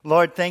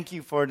Lord, thank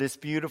you for this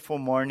beautiful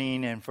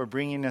morning and for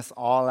bringing us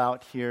all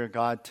out here,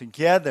 God,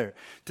 together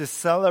to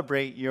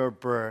celebrate your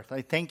birth.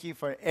 I thank you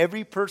for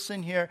every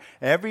person here,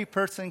 every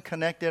person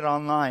connected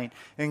online.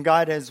 And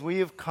God, as we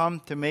have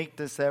come to make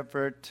this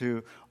effort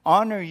to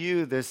honor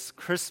you this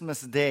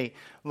Christmas day,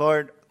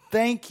 Lord,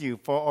 thank you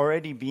for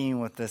already being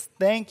with us.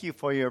 Thank you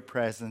for your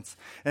presence.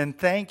 And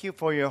thank you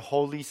for your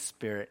Holy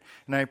Spirit.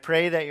 And I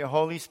pray that your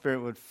Holy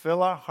Spirit would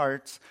fill our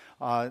hearts,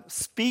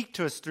 speak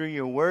to us through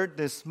your word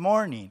this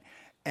morning.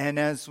 And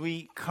as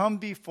we come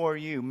before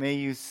you, may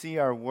you see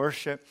our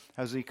worship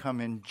as we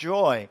come in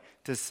joy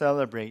to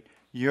celebrate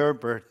your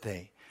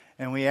birthday.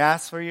 And we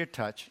ask for your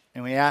touch,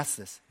 and we ask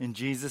this in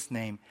Jesus'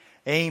 name.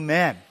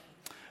 Amen.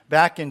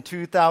 Back in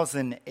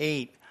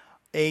 2008,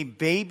 a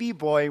baby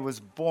boy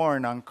was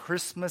born on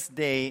Christmas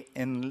Day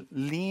in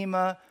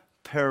Lima,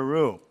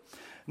 Peru.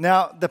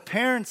 Now, the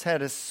parents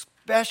had a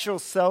special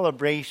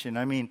celebration.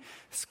 I mean,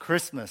 it's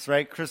Christmas,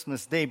 right?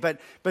 Christmas Day. But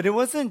it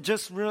wasn't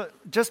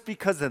just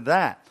because of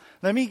that.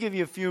 Let me give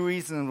you a few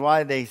reasons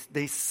why they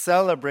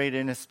celebrate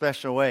in a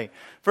special way.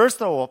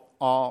 First of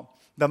all,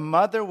 the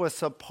mother was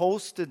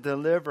supposed to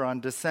deliver on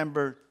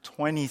December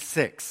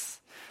 26th.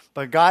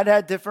 But God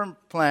had different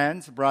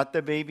plans, brought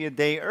the baby a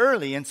day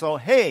early. And so,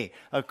 hey,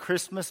 a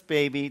Christmas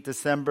baby,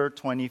 December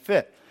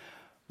 25th.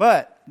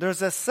 But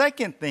there's a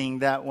second thing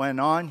that went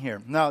on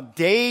here. Now,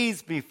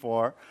 days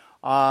before,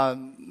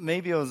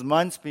 maybe it was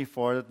months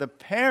before, the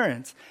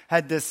parents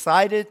had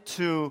decided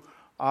to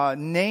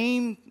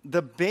name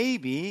the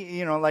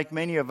baby. Like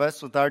many of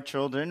us with our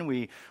children,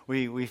 we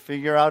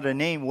figure out a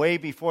name way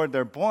before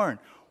they're born.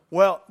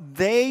 Well,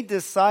 they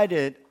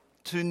decided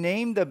to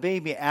name the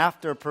baby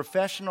after a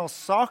professional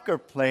soccer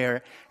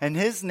player, and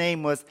his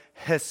name was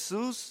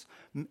Jesus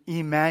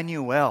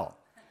Emmanuel.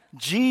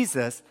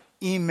 Jesus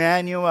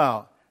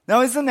Emmanuel.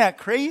 Now, isn't that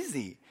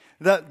crazy?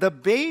 The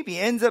baby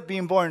ends up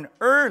being born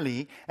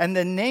early, and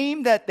the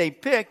name that they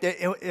picked,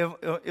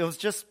 it was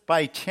just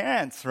by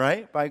chance,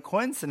 right? By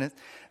coincidence,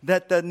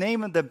 that the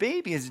name of the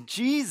baby is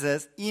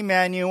Jesus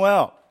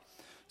Emmanuel.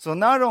 So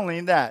not only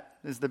that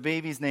is the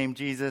baby's name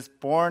Jesus,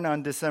 born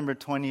on December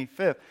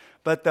 25th,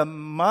 but the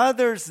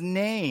mother's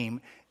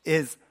name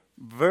is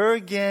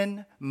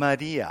Virgin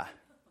Maria.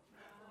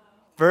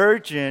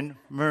 Virgin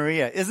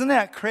Maria. Isn't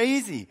that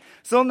crazy?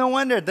 So no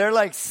wonder they're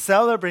like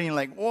celebrating,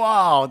 like,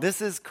 wow,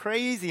 this is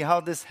crazy how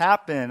this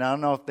happened. I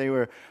don't know if they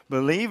were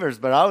believers,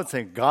 but I would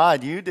say,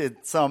 God, you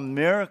did some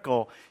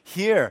miracle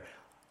here.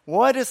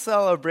 What a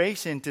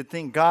celebration to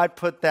think God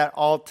put that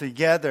all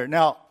together.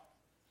 Now,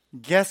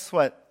 guess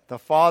what the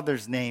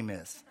father's name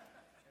is?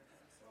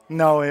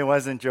 No, it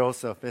wasn't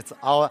Joseph. It's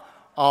Adolfi,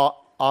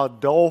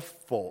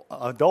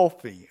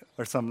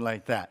 or something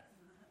like that.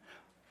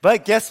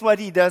 But guess what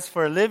he does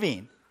for a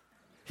living?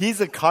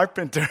 He's a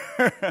carpenter.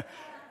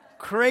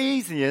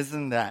 Crazy,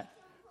 isn't that?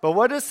 But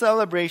what a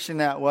celebration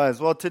that was.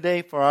 Well,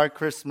 today for our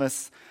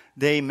Christmas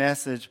Day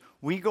message,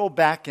 we go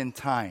back in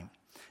time.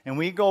 And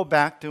we go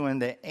back to when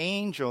the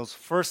angels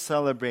first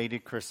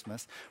celebrated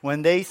Christmas,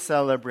 when they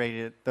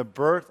celebrated the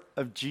birth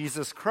of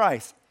Jesus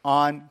Christ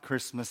on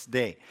Christmas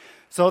Day.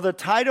 So the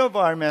title of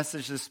our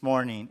message this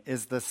morning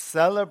is The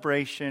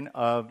Celebration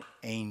of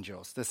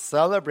Angels. The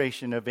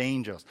Celebration of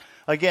Angels.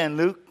 Again,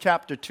 Luke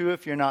chapter 2,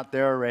 if you're not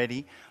there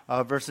already,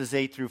 verses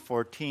 8 through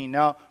 14.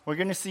 Now, we're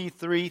going to see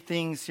three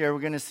things here.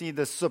 We're going to see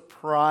the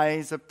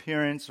surprise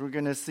appearance. We're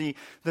going to see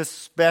the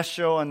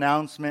special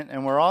announcement.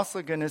 And we're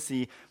also going to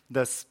see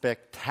the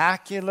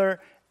spectacular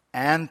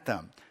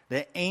anthem.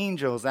 The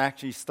angels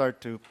actually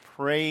start to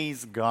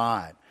praise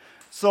God.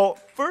 So,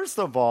 first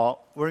of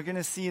all, we're going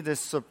to see this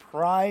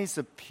surprise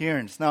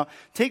appearance. Now,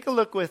 take a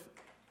look with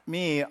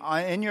me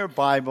in your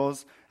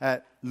Bibles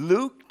at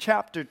Luke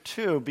chapter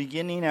 2,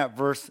 beginning at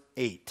verse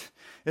 8.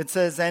 It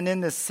says, "And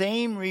in the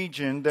same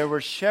region there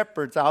were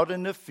shepherds out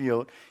in the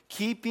field,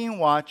 keeping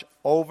watch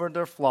over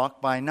their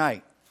flock by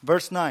night."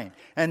 Verse 9,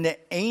 "And the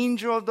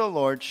angel of the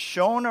Lord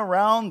shone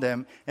around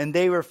them, and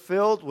they were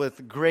filled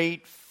with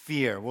great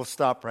fear." We'll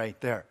stop right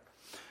there.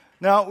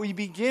 Now, we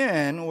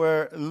begin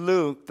where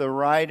Luke, the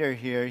writer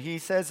here, he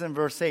says in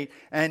verse 8,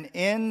 "And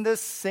in the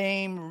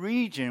same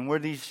region were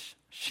these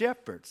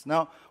shepherds."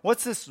 Now,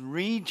 what's this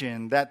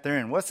region that they're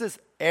in? What's this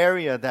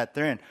area that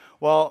they're in?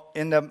 Well,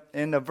 in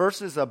the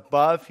verses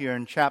above here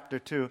in chapter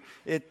 2,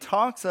 it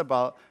talks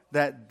about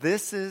that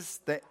this is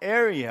the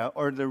area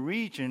or the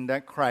region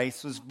that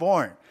Christ was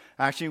born.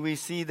 Actually, we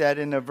see that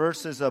in the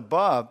verses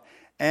above.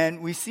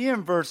 And we see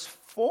in verse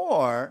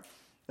 4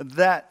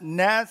 that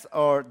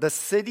the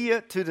city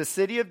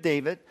of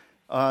David,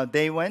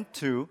 they went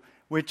to,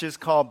 which is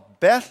called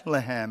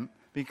Bethlehem,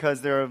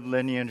 because they're of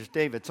lineage of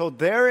David. So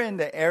they're in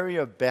the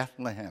area of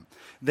Bethlehem.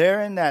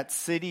 They're in that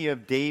city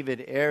of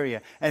David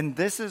area. And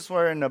this is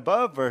where in the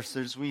above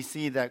verses we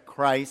see that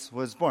Christ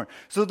was born.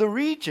 So the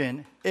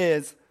region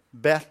is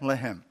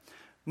Bethlehem.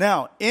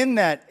 Now, in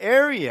that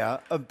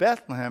area of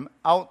Bethlehem,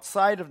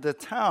 outside of the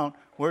town,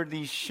 were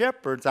these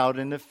shepherds out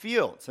in the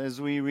fields, as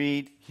we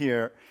read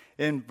here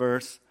in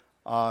verse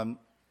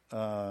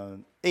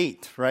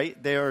 8,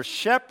 right? They are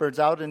shepherds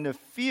out in the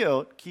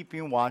field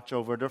keeping watch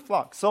over their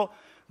flock. So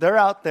they're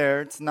out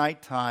there, it's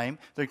nighttime,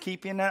 they're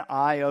keeping an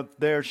eye of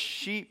their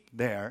sheep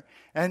there.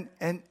 And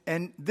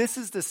this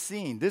is the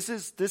scene. This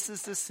is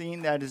the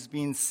scene that is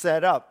being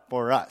set up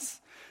for us.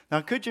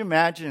 Now, could you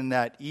imagine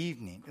that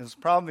evening? It was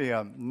probably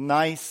a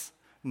nice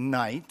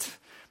night,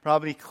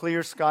 probably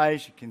clear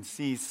skies. You can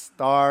see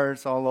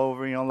stars all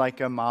over,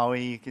 like in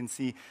Maui. You can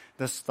see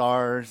the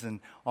stars and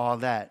all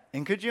that.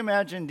 And could you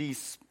imagine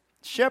these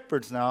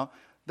shepherds now?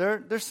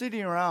 They're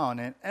sitting around,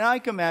 and I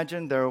can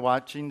imagine they're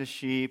watching the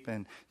sheep,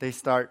 and they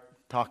start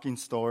talking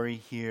story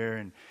here,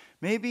 and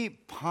maybe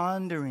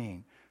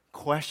pondering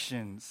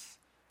questions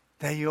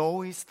that you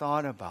always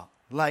thought about.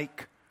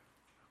 Like,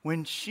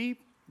 when sheep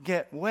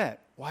get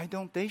wet, why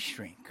don't they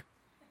shrink?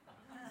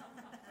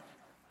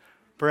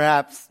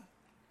 Perhaps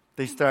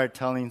they start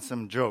telling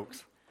some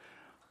jokes.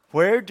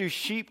 Where do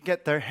sheep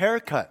get their hair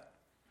cut?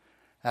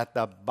 At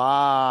the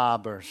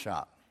barber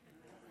shop.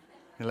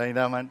 You like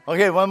that one?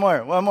 Okay, one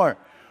more.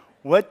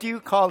 What do you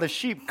call a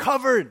sheep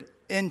covered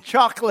in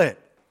chocolate?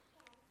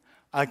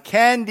 A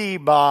candy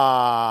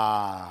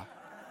bar.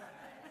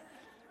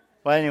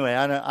 Well, anyway,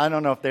 I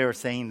don't know if they were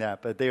saying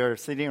that, but they were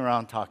sitting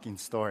around talking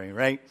story,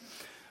 right?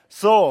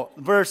 So,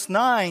 verse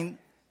 9,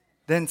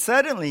 then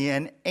suddenly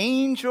an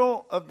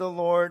angel of the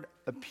Lord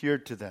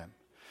appeared to them.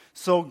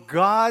 So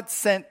God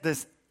sent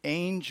this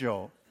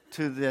angel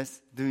to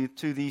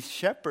these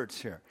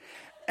shepherds here.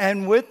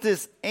 And with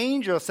this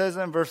angel, it says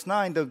in verse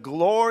 9, the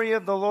glory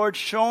of the Lord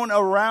shone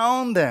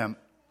around them,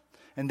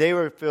 and they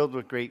were filled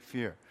with great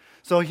fear.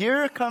 So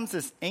here comes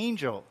this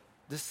angel,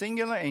 this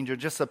singular angel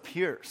just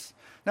appears.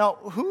 Now,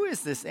 who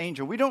is this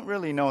angel? We don't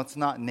really know. It's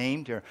not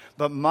named here.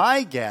 But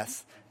my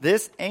guess,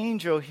 this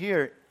angel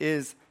here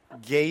is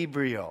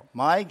Gabriel.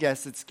 My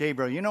guess, it's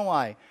Gabriel. You know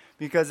why?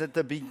 Because at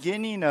the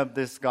beginning of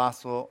this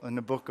gospel in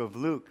the book of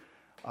Luke,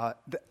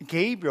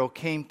 Gabriel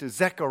came to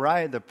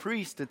Zechariah the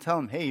priest to tell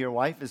him, hey, your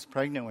wife is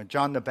pregnant with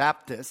John the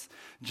Baptist.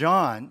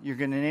 John, you're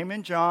going to name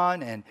him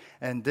John,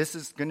 and this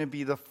is going to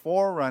be the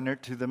forerunner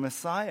to the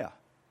Messiah.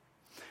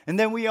 And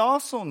then we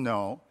also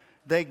know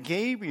that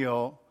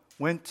Gabriel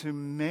went to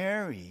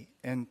Mary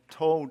and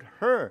told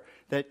her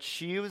that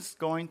she was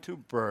going to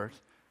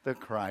birth the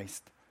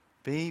Christ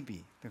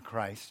baby, the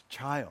Christ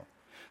child.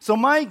 So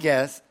my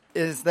guess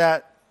is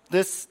that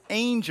this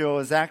angel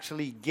is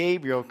actually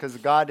Gabriel because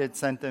God had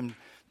sent him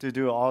to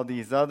do all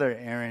these other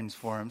errands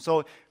for him.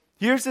 So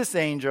here's this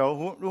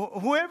angel,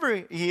 whoever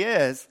he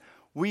is,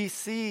 we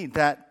see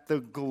that the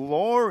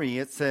glory,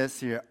 it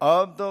says here,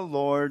 of the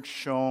Lord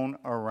shone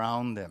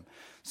around them.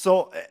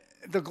 So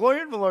the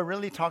glory of the Lord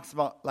really talks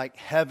about like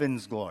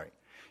heaven's glory.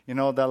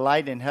 The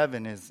light in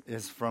heaven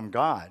is from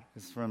God.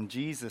 It's from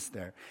Jesus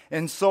there.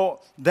 And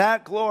so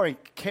that glory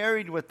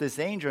carried with this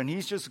angel, and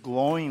he's just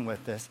glowing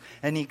with this.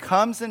 And he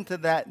comes into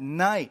that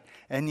night,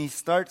 and he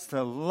starts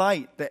to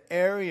light the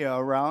area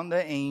around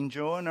the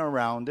angel and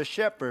around the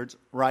shepherds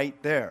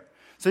right there.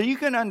 So you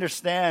can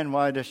understand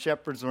why the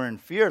shepherds were in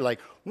fear.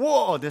 Like,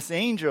 whoa, this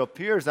angel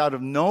appears out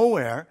of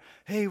nowhere.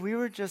 Hey, we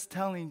were just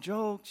telling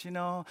jokes,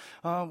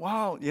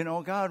 wow,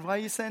 God, why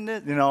you send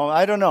it?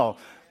 I don't know.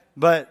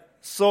 But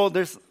so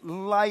this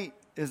light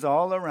is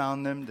all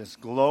around them. This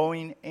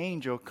glowing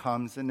angel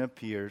comes and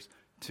appears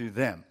to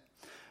them.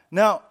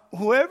 Now,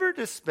 whoever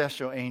this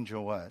special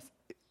angel was,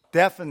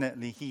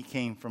 definitely he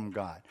came from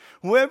God.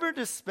 Whoever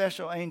this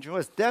special angel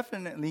was,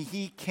 definitely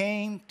he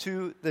came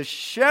to the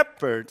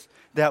shepherds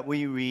that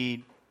we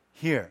read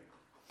here.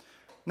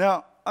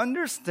 Now,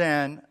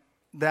 understand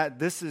that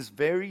this is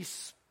very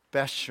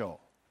special.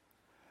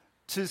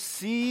 To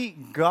see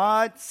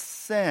God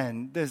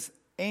send this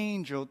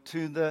angel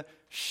to the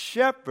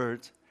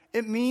shepherds,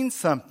 it means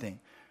something.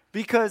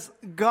 Because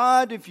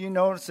God, if you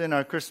notice in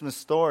our Christmas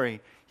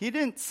story, he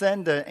didn't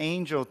send an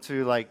angel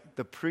to like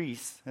the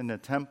priests in the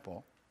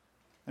temple.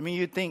 I mean,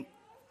 you'd think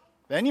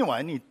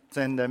anyone, he'd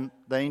send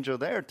the angel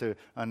there to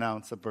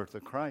announce the birth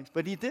of Christ.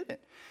 But he didn't.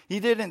 He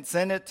didn't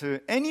send it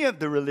to any of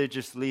the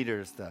religious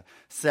leaders, the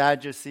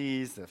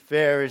Sadducees, the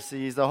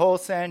Pharisees, the whole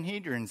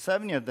Sanhedrin,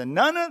 70 of them.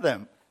 None of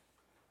them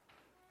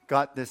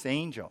got this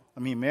angel.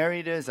 I mean,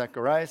 Mary did,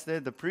 Zacharias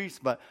did, the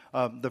priest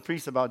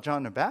about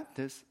John the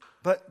Baptist.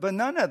 But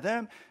none of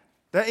them.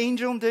 The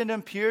angel didn't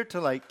appear to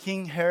like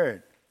King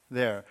Herod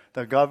there,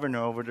 the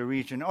governor over the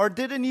region, or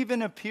didn't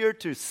even appear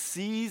to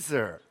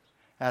Caesar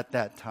at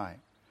that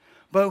time.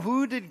 But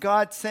who did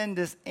God send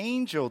this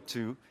angel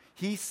to?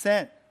 He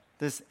sent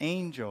this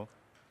angel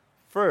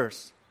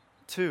first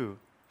to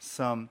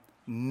some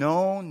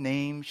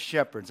no-name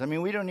shepherds. I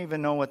mean, we don't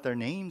even know what their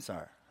names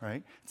are,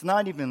 right? It's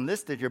not even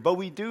listed here, but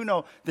we do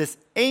know this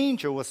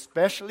angel was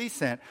specially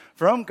sent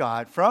from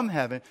God, from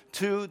heaven,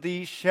 to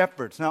these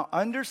shepherds. Now,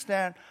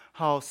 understand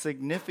how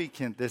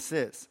significant this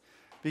is.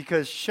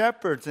 Because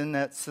shepherds in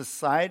that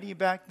society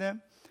back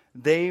then,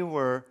 they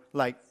were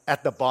like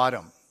at the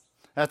bottom.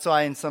 That's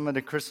why in some of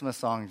the Christmas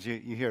songs you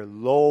hear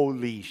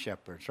lowly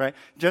shepherds, right?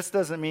 Just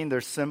doesn't mean they're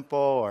simple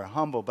or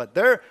humble, but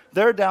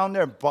they're down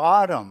there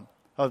bottom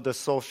of the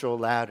social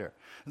ladder.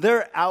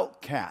 They're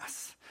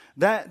outcasts.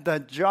 That the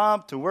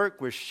job to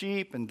work with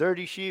sheep and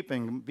dirty sheep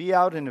and be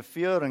out in the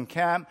field and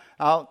camp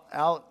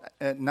out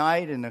at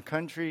night in the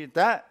country,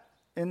 that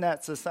in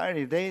that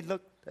society, they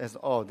look as,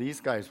 oh, these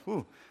guys,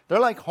 they're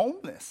like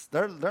homeless.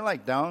 They're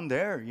like down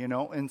there,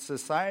 in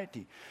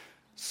society.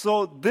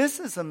 So this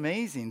is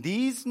amazing.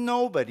 These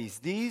nobodies,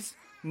 these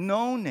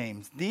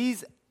no-names,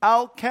 these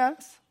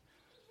outcasts,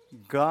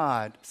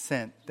 God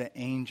sent the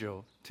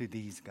angel to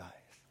these guys.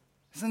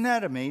 Isn't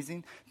that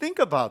amazing? Think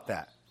about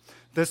that.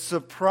 The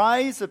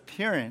surprise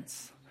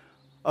appearance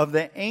of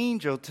the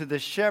angel to the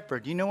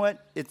shepherd, you know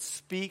what? It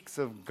speaks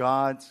of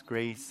God's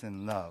grace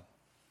and love.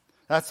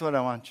 That's what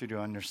I want you to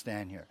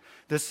understand here.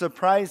 The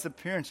surprise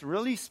appearance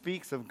really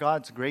speaks of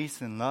God's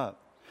grace and love.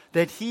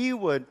 That He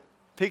would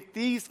pick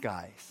these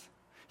guys.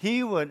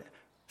 He would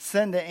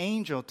send the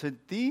angel to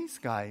these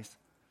guys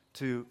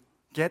to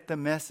get the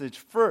message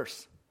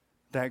first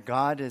that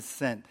God has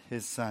sent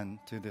His Son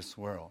to this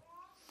world.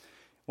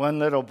 One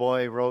little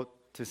boy wrote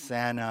to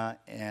Santa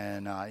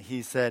and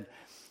he said,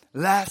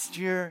 "Last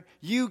year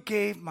you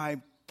gave my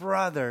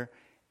brother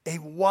a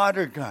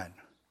water gun.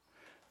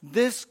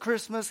 This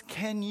Christmas,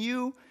 can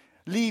you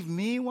leave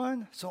me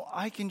one so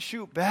I can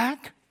shoot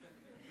back?"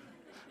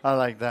 I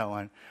like that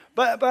one.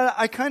 But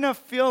I kind of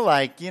feel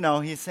like,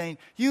 he's saying,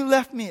 you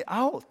left me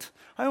out.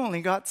 I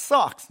only got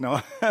socks.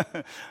 No,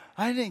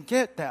 I didn't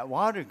get that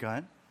water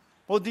gun.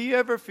 Well, do you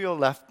ever feel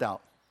left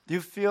out? Do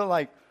you feel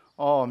like,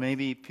 oh,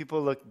 maybe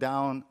people look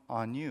down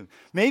on you?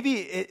 Maybe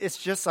it's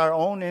just our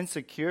own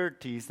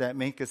insecurities that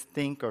make us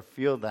think or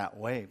feel that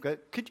way.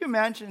 Could you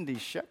imagine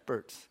these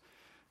shepherds?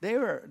 They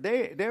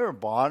were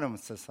bottom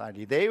of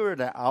society. They were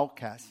the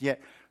outcasts.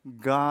 Yet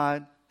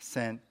God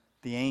sent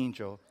the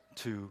angel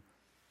to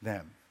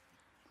them.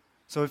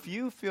 So if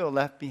you feel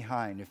left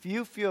behind, if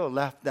you feel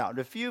left out,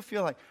 if you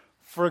feel like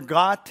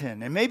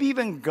forgotten, and maybe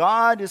even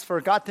God is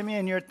forgotten me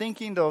and you're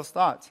thinking those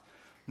thoughts,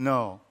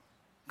 no,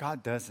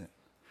 God doesn't.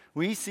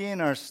 We see in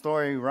our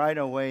story right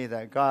away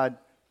that God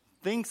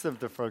thinks of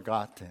the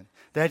forgotten,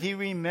 that He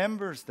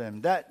remembers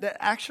them, that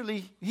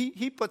actually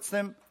He puts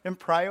them in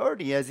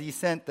priority as He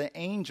sent the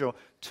angel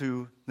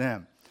to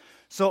them.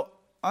 So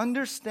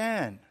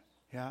understand,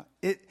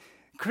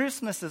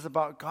 Christmas is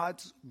about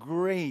God's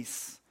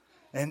grace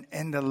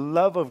and the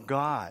love of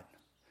God.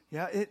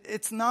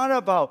 It's not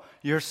about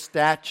your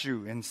status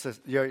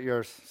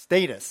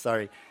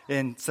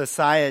in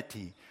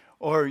society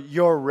or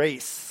your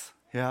race,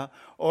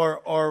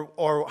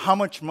 or how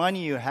much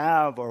money you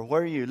have or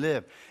where you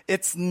live.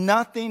 It's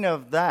nothing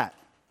of that.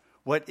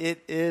 What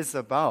it is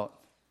about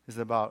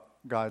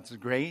God's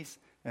grace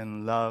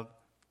and love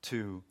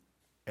to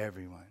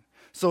everyone.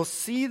 So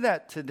see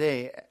that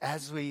today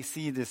as we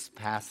see this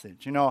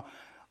passage.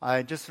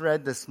 I just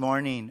read this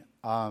morning,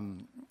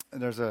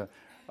 there's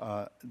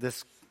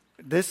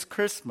this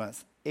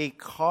Christmas, a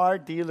car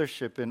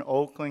dealership in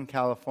Oakland,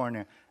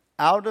 California,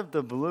 out of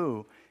the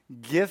blue,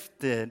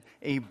 gifted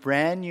a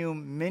brand new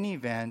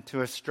minivan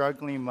to a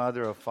struggling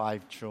mother of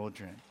 5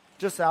 children.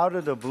 Just out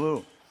of the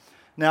blue.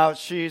 Now,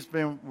 she's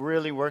been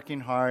really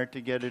working hard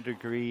to get a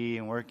degree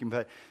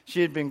but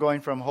she had been going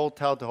from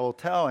hotel to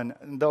hotel, and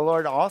the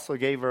Lord also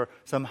gave her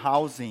some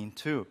housing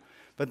too.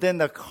 But then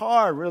the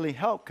car really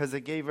helped because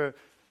it gave her,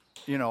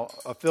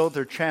 filled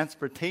her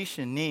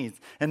transportation needs.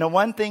 And the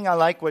one thing I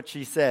like what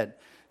she said,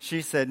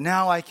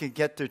 now I could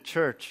get to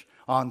church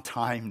on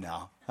time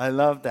now. I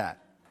love that.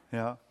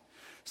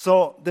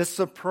 So the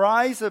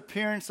surprise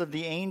appearance of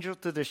the angel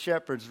to the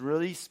shepherds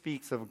really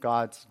speaks of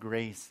God's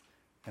grace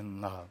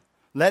and love.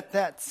 Let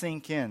that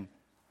sink in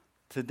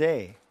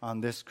today on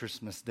this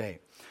Christmas day.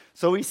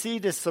 So we see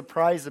this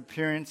surprise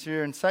appearance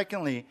here. And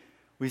secondly,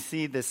 we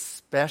see this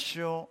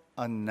special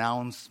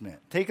announcement.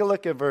 Take a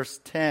look at verse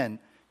 10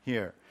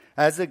 here.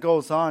 As it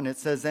goes on, it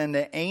says, "And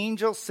the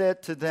angel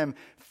said to them,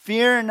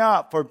 'Fear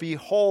not, for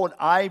behold,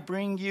 I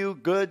bring you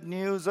good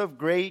news of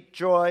great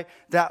joy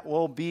that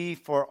will be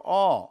for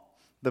all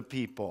the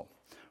people.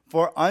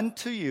 For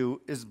unto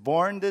you is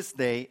born this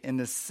day in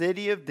the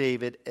city of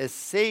David a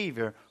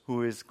Savior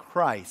who is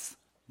Christ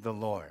the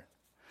Lord.'"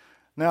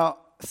 Now,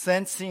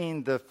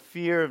 sensing the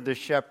fear of the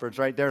shepherds,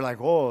 right? They're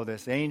like, oh,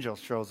 this angel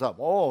shows up.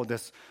 Oh,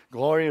 this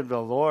glory of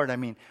the Lord.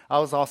 I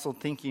was also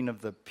thinking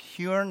of the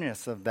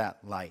pureness of that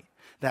light,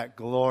 that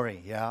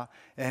glory,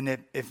 And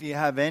if you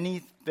have any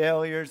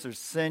failures or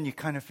sin, you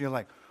kind of feel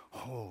like,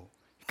 you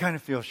kind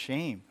of feel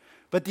shame.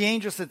 But the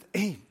angel said,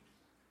 hey,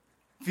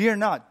 fear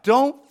not.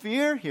 Don't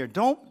fear here.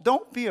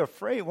 Don't be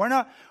afraid.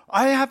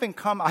 I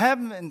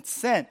haven't been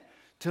sent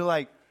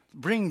to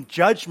bring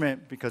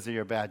judgment because of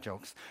your bad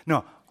jokes.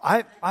 No,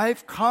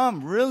 I've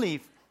come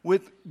really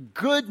with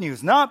good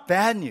news, not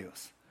bad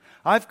news.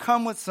 I've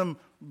come with some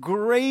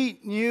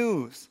great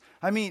news.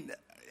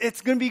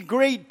 It's going to be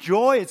great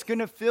joy. It's going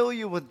to fill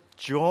you with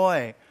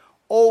joy,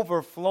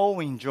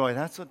 overflowing joy.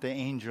 That's what the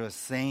angel is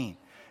saying.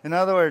 In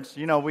other words,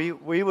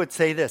 we would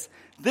say this.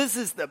 This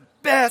is the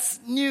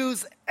best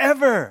news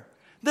ever.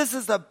 This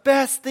is the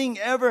best thing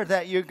ever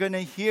that you're going to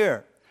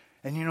hear.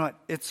 And you know what?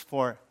 It's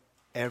for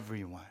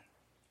everyone.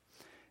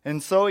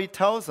 And so he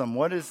tells them,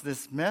 what is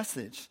this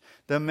message?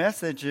 The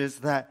message is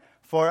that,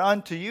 for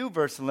unto you,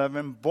 verse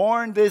 11,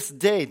 born this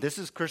day, this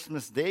is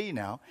Christmas Day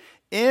now,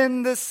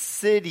 in the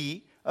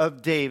city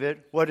of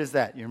David, what is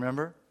that? You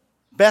remember?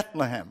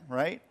 Bethlehem,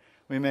 right?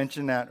 We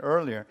mentioned that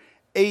earlier.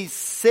 A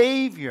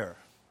Savior.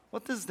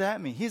 What does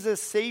that mean? He's a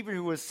Savior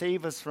who will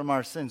save us from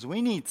our sins.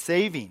 We need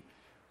saving.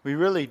 We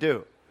really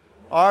do.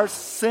 Our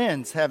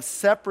sins have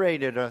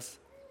separated us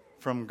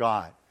from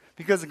God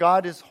because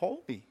God is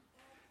holy.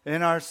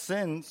 And our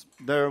sins,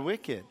 they're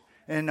wicked.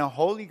 And a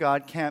holy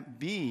God can't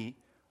be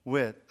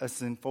with a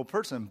sinful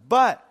person.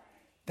 But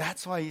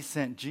that's why he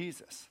sent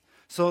Jesus.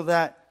 So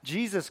that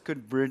Jesus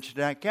could bridge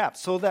that gap.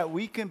 So that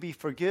we can be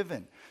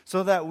forgiven.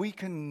 So that we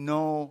can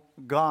know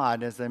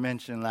God, as I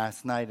mentioned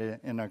last night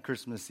in our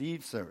Christmas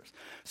Eve service.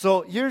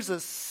 So here's a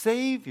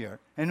Savior.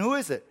 And who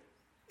is it?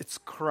 It's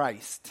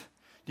Christ.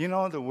 Do you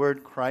know the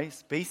word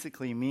Christ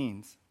basically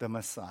means the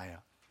Messiah?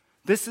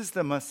 This is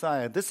the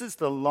Messiah. This is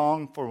the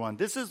longed for one.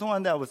 This is the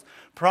one that was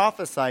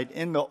prophesied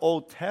in the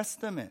Old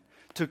Testament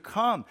to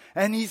come.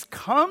 And he's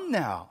come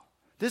now.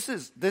 This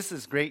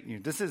is great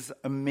news. This is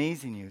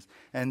amazing news.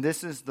 And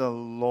this is the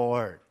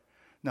Lord.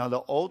 Now,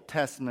 the Old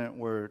Testament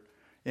word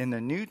in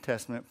the New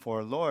Testament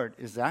for Lord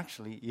is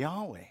actually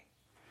Yahweh.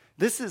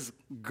 This is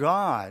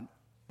God,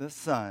 the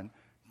Son,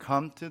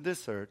 come to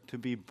this earth to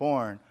be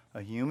born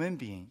a human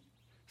being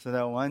so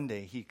that one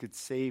day he could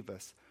save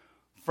us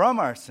from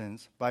our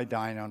sins by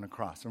dying on the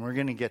cross. And we're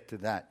going to get to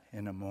that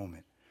in a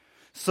moment.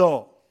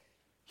 So,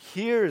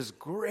 here's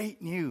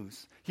great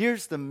news.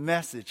 Here's the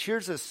message.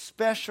 Here's a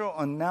special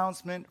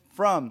announcement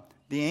from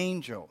the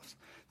angels.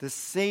 The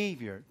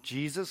Savior,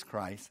 Jesus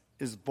Christ,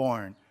 is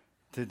born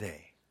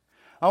today.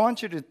 I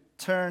want you to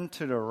turn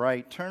to the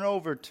right. Turn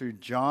over to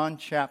John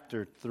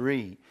chapter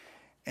 3.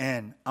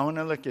 And I want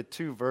to look at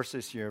two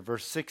verses here,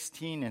 verse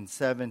 16 and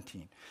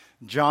 17.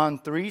 John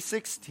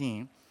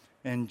 3:16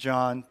 and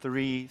John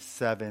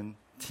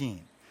 3:17.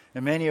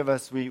 And many of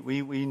us,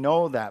 we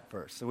know that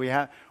verse. So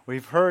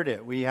we've heard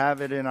it. We have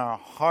it in our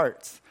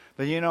hearts.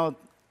 But you know,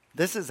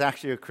 this is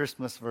actually a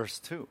Christmas verse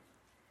too.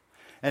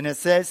 And it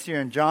says here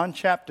in John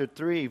chapter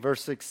 3,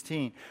 verse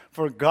 16,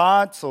 "For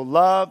God so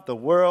loved the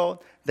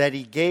world that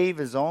he gave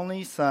his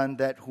only Son,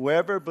 that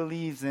whoever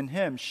believes in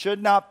him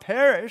should not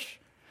perish,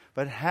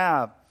 but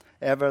have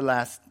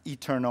everlasting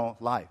eternal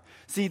life."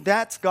 See,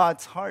 that's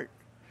God's heart.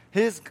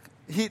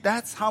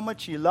 That's how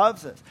much he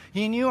loves us.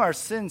 He knew our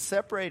sins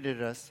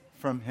separated us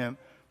from him,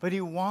 but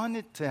he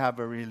wanted to have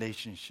a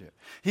relationship.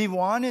 He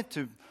wanted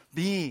to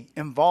be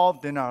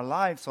involved in our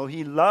lives. So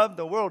he loved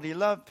the world. He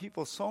loved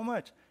people so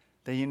much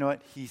that, you know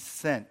what, he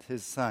sent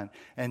his Son.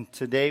 And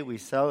today we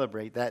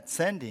celebrate that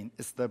sending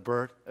is the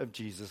birth of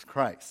Jesus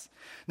Christ.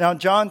 Now,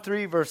 John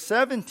 3, verse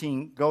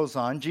 17 goes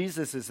on.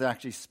 Jesus is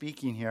actually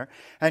speaking here.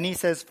 And he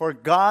says, "For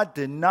God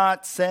did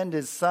not send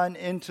his Son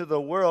into the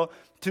world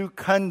to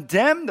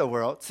condemn the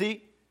world."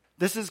 See,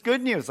 this is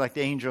good news, like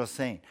the angel is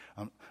saying.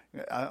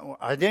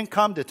 I didn't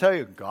come to tell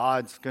you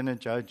God's going to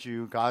judge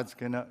you. God's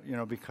going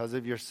to, because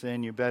of your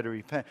sin, you better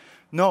repent.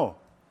 No,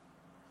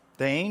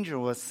 the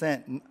angel was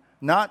sent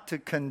not to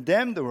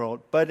condemn the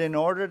world, but in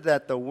order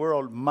that the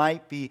world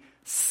might be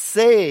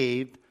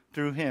saved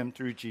through him,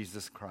 through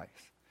Jesus Christ.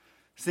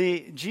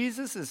 See,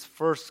 Jesus'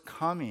 first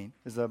coming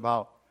is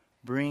about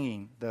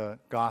bringing the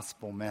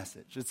gospel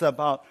message. It's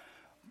about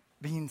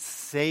being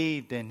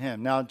saved in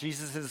him. Now,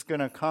 Jesus is going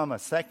to come a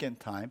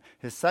second time,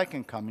 his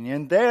second coming.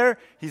 And there,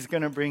 he's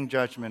going to bring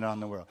judgment on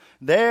the world.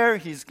 There,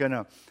 he's going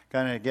to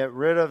kind of get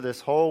rid of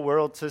this whole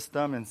world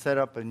system and set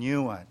up a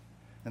new one.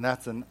 And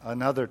that's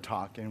another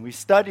talk. And we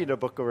studied the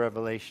book of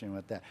Revelation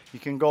with that. You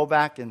can go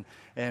back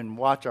and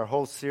watch our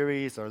whole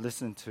series or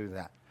listen to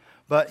that.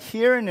 But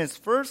here in his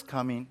first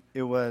coming,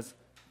 it was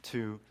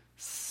to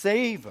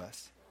save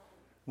us.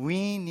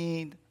 We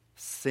need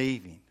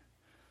saving.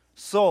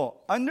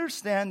 So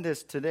understand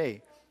this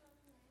today,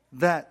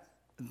 that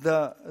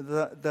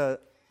the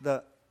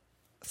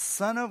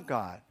Son of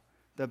God,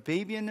 the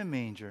baby in the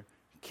manger,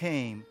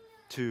 came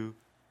to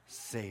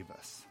save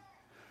us.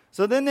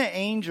 So then the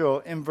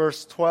angel in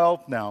verse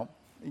 12 now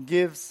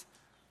gives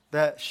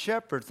the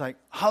shepherds, like,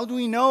 how do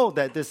we know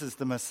that this is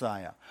the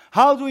Messiah?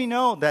 How do we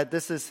know that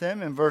this is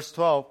him? In verse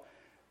 12,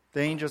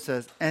 the angel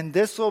says, "And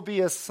this will be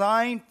a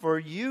sign for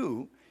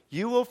you.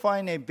 You will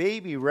find a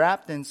baby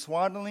wrapped in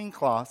swaddling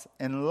cloths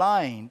and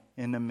lying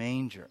in a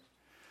manger."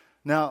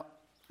 Now,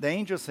 the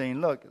angel's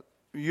saying, look,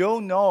 you'll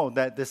know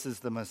that this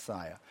is the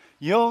Messiah.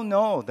 You'll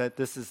know that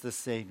this is the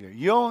Savior.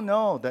 You'll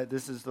know that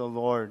this is the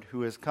Lord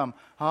who has come.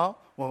 How?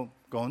 Well,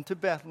 go into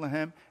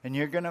Bethlehem, and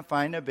you're going to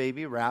find a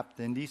baby wrapped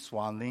in these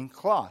swaddling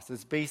cloths.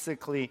 It's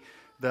basically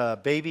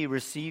the baby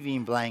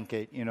receiving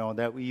blanket,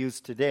 that we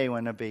use today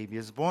when a baby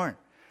is born.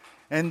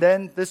 And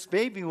then this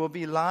baby will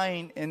be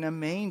lying in a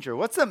manger.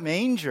 What's a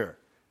manger?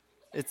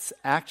 It's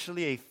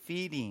actually a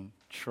feeding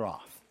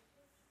trough.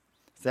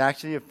 It's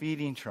actually a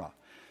feeding trough.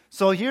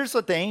 So here's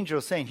what the angel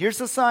is saying. Here's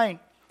the sign.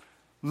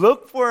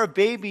 Look for a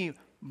baby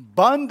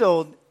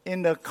bundled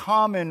in the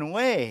common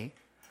way,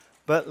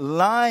 but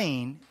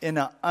lying in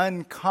an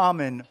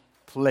uncommon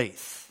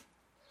place.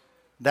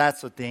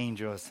 That's what the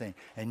angel is saying.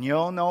 And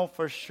you'll know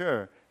for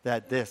sure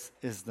that this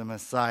is the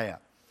Messiah.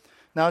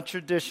 Now,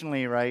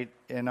 traditionally, right,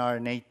 in our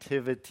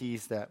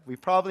nativities that we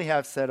probably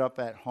have set up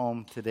at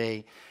home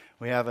today,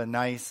 we have a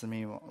nice,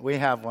 we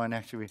have one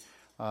actually.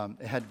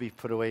 It had to be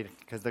put away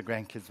because the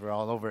grandkids were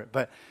all over it.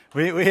 But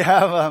we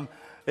have,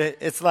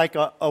 it's like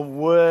a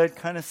wood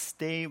kind of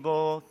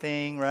stable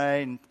thing,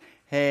 right? And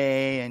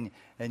hay,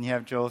 and you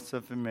have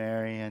Joseph and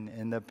Mary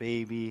and the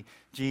baby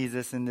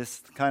Jesus in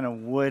this kind of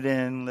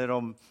wooden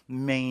little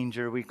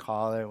manger, we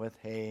call it, with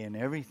hay and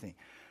everything.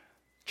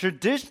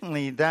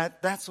 Traditionally,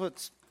 that's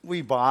what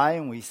we buy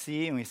and we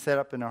see and we set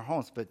up in our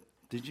homes. But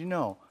did you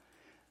know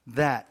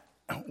that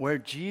where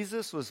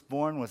Jesus was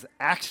born was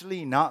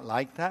actually not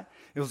like that?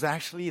 It was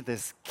actually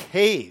this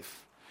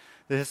cave.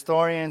 The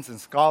historians and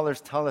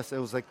scholars tell us it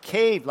was a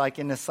cave like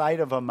in the side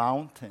of a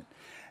mountain.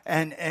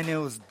 And it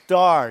was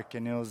dark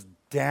and it was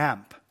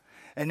damp.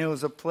 And it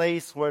was a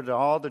place where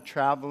all the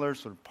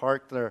travelers would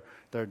park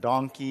their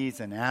donkeys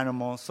and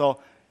animals. So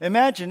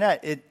imagine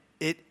that.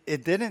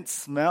 It didn't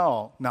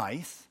smell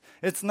nice.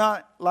 It's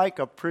not like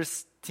a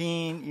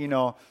pristine,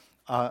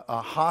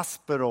 a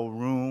hospital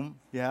room,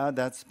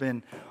 that's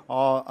been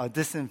all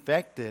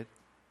disinfected.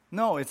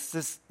 No, it's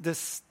this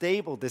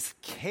stable, this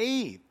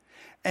cave.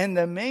 And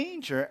the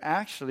manger,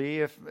 actually,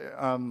 if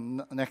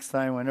next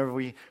time, whenever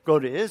we go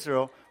to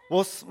Israel,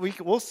 we'll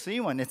see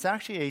one. It's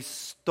actually a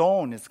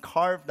stone. It's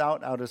carved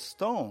out of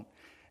stone.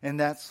 And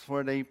that's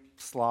where they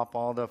slop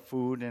all the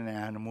food and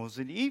animals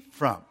would eat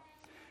from.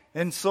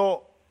 And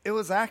so it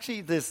was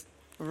actually this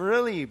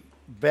really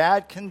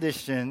bad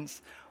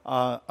conditions.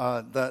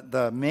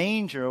 The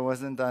manger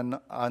wasn't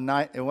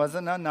it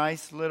wasn't a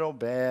nice little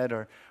bed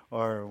or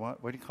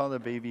what do you call the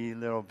baby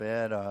little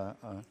bed?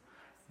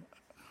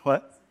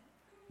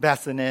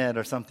 Bassinet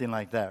or something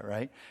like that,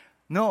 right?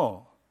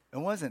 No, it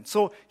wasn't.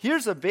 So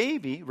here's a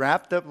baby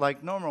wrapped up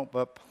like normal,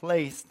 but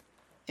placed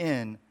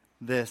in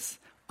this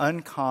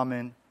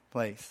uncommon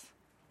place.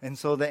 And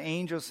so the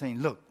angel's saying,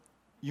 look,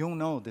 you'll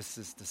know this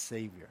is the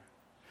Savior.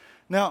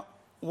 Now,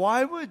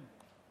 why would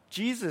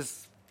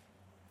Jesus,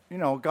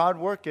 God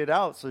work it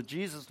out so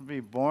Jesus would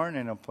be born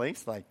in a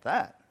place like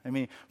that?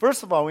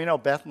 First of all, we know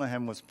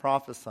Bethlehem was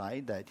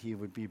prophesied that he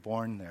would be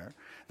born there.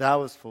 That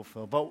was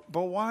fulfilled. But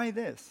why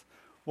this?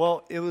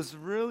 Well, it was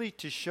really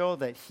to show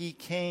that he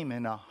came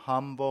in a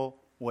humble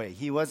way.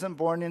 He wasn't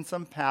born in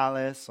some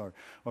palace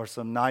or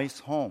some nice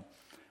home.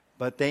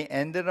 But they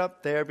ended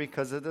up there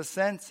because of the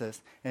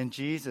census, and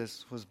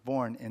Jesus was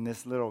born in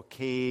this little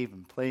cave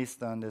and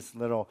placed on this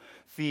little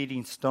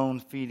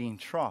stone feeding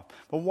trough.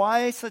 But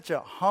why such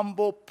a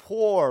humble,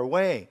 poor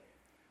way?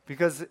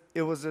 Because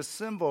it was a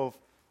symbol of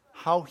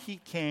how he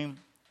came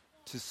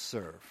to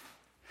serve.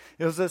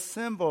 It was a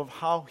symbol of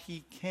how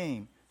he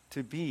came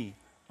to be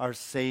our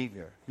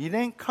Savior. He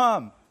didn't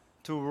come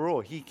to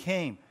rule. He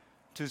came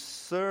to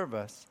serve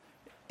us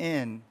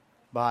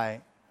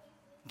by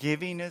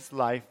giving his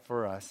life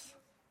for us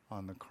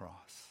on the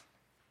cross.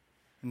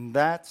 And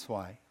that's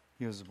why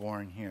he was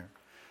born here.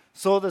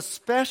 So the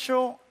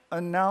special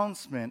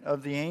announcement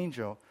of the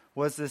angel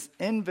was this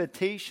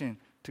invitation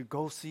to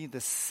go see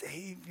the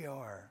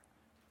Savior,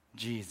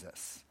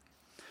 Jesus.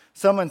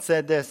 Someone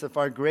said this: if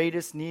our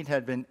greatest need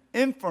had been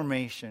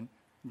information,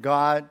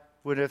 God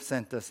would have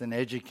sent us an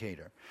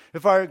educator.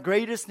 If our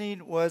greatest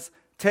need was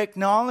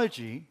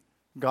technology,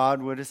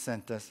 God would have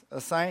sent us a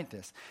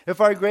scientist.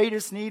 If our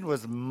greatest need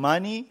was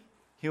money,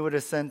 he would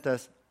have sent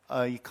us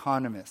an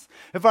economist.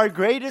 If our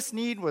greatest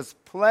need was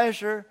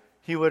pleasure,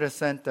 he would have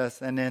sent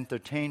us an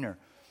entertainer.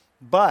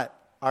 But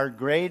our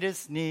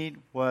greatest need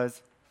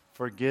was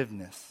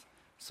forgiveness.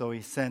 So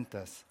he sent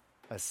us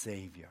a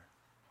Savior.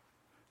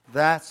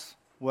 That's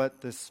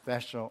what this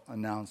special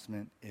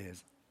announcement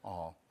is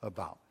all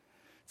about.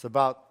 It's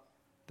about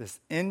this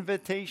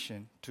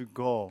invitation to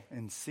go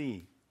and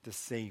see the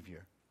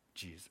Savior,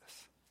 Jesus.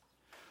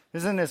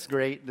 Isn't this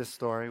great, this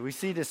story? We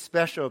see this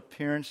special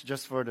appearance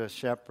just for the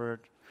shepherd.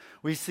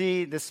 We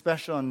see this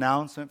special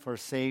announcement for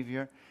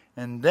Savior.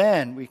 And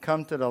then we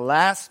come to the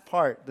last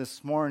part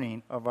this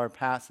morning of our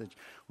passage.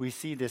 We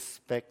see this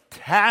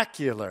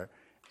spectacular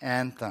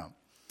anthem.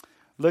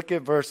 Look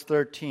at verse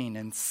 13.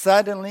 And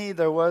suddenly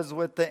there was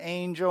with the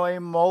angel a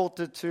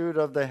multitude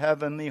of the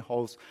heavenly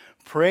hosts,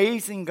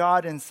 praising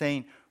God and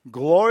saying,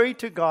 "Glory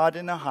to God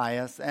in the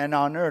highest, and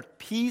on earth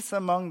peace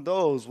among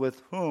those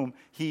with whom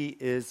he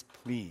is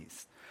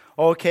pleased."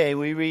 Okay,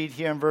 we read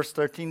here in verse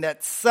 13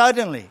 that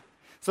suddenly.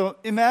 So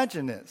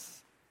imagine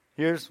this.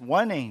 Here's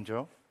one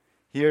angel,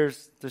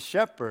 here's the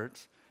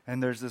shepherds,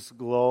 and there's this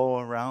glow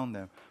around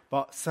them.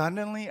 But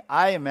suddenly,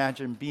 I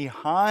imagine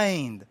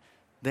behind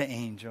the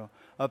angel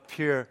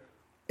appear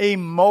a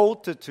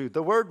multitude.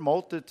 The word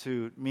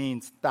multitude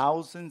means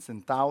thousands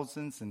and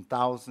thousands and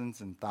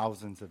thousands and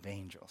thousands of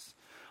angels.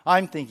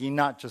 I'm thinking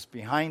not just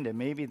behind it.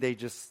 Maybe they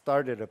just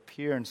started to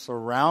appear and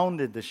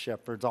surrounded the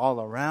shepherds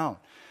all around.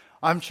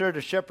 I'm sure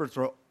the shepherds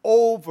were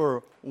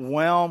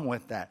overwhelmed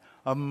with that.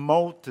 A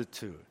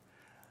multitude.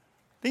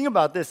 Think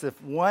about this.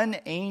 If one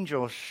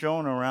angel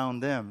shone around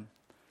them,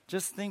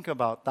 Just think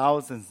about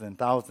thousands and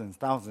thousands,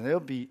 thousands.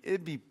 It'd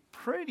be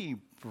pretty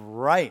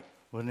bright,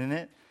 wouldn't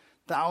it?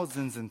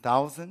 Thousands and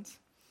thousands.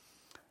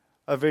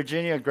 A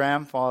Virginia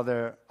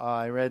grandfather,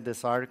 I read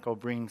this article,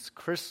 brings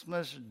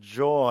Christmas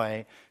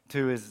joy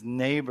to his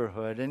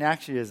neighborhood and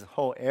actually his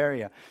whole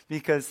area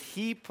because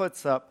he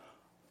puts up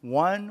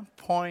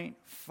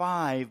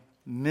 1.5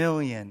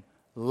 million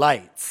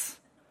lights.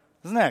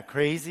 Isn't that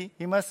crazy?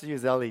 He must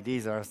use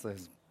LEDs or else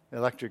his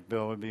electric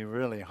bill would be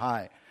really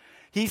high.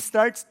 He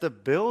starts to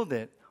build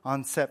it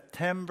on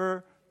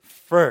September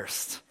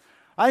 1st.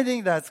 I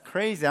think that's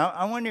crazy.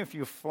 I wonder if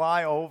you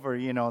fly over,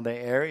 the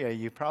area,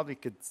 you probably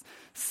could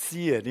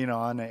see it,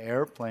 on an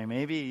airplane.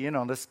 Maybe,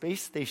 the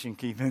space station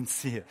can even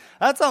see it.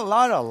 That's a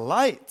lot of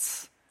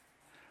lights.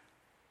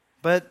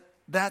 But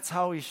that's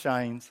how he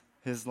shines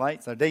his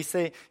lights. They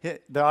say,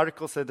 the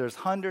article said there's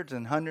hundreds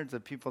and hundreds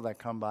of people that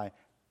come by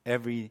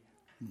every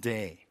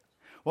day.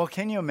 Well,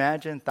 can you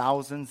imagine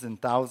thousands and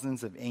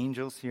thousands of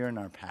angels here in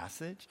our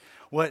passage?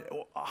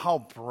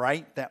 How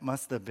bright that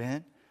must have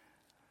been.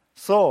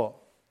 So,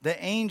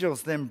 the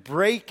angels then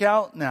break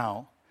out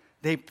now.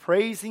 They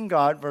praising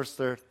God, verse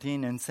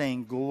 13, and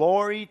saying,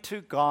 glory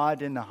to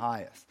God in the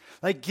highest.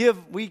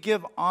 We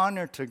give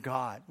honor to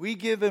God. We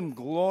give him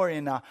glory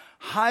in the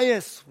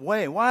highest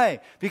way. Why?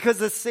 Because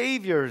the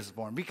Savior is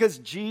born. Because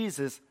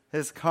Jesus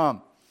has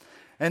come.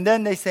 And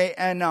then they say,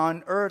 and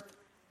on earth,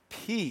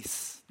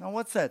 peace. Now,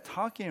 what's that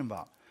talking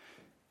about?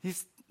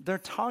 They're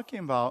talking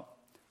about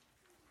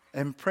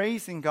and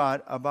praising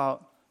God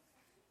about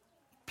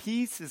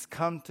peace has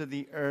come to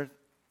the earth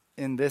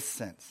in this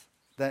sense,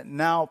 that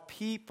now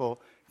people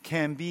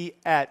can be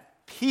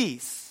at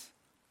peace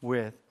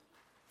with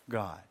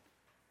God.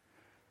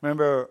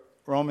 Remember,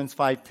 Romans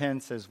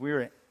 5:10 says we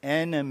were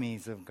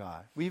enemies of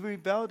God. We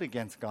rebelled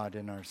against God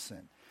in our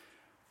sin.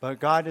 But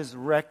God has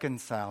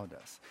reconciled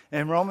us.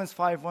 And Romans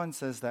 5:1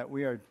 says that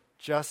we are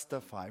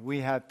justified. We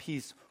have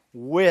peace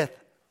with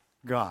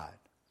God.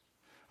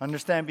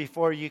 Understand,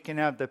 before you can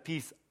have the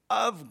peace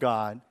of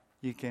God,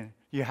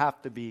 you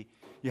have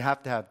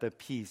to have the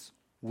peace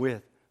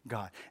with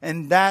God.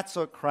 And that's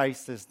what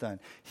Christ has done.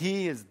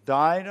 He has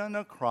died on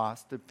the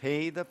cross to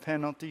pay the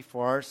penalty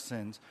for our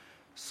sins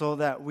so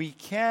that we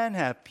can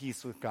have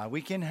peace with God.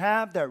 We can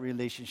have that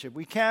relationship.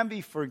 We can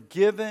be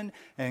forgiven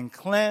and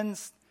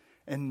cleansed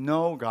and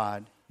know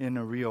God in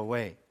a real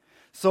way.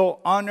 So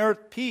on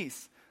earth,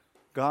 peace.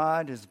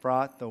 God has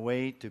brought the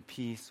way to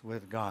peace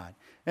with God.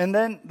 And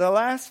then the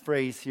last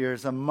phrase here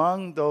is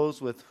among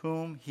those with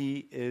whom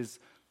he is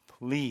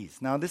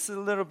pleased. Now this is a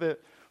little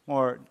bit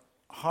more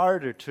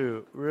harder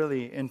to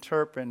really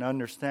interpret and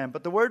understand.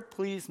 But the word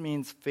please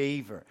means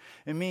favor.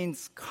 It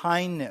means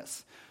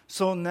kindness.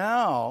 So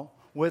now,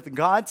 with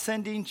God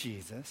sending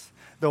Jesus,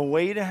 the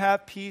way to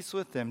have peace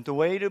with him, the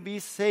way to be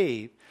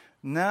saved,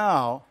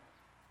 now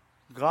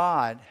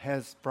God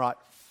has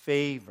brought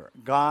favor.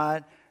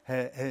 God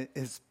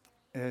is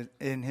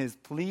in his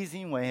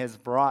pleasing way has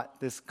brought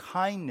this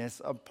kindness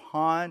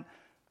upon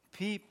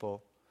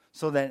people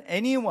so that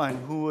anyone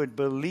who would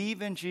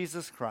believe in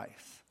Jesus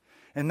Christ,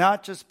 and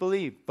not just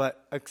believe,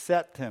 but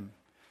accept him,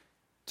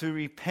 to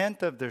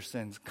repent of their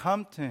sins,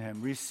 come to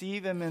him,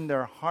 receive him in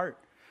their heart,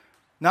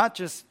 not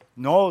just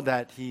know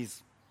that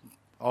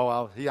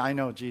I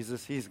know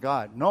Jesus, he's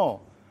God.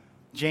 No.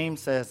 James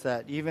says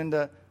that even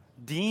the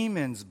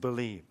demons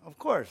believe. Of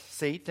course,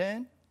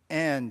 Satan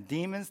and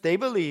demons, they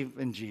believe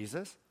in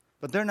Jesus,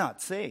 but they're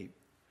not saved.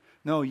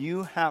 No,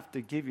 you have to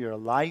give your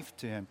life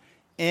to him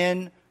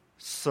in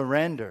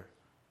surrender,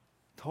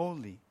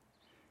 totally,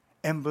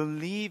 and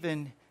believe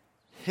in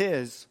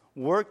his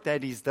work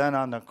that he's done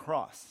on the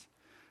cross,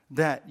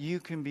 that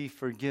you can be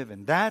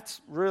forgiven.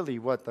 That's really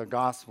what the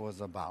gospel is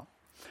about.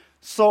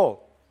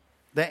 So,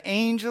 the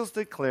angels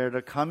declare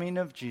the coming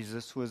of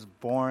Jesus, who was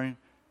born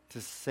to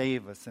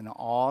save us, and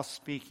all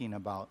speaking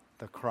about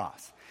the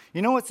cross.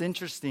 You know what's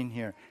interesting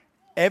here?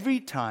 Every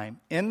time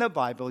in the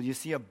Bible you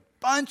see a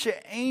bunch of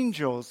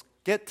angels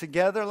get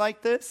together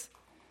like this,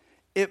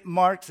 it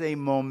marks a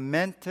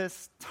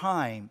momentous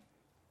time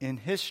in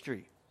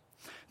history.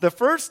 The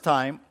first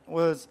time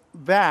was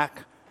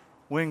back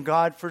when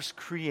God first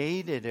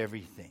created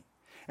everything.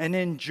 And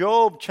in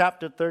Job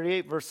chapter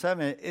 38, verse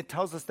 7, it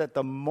tells us that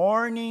the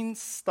morning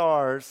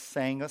stars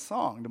sang a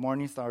song. The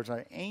morning stars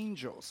are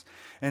angels.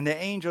 And the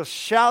angels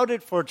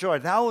shouted for joy.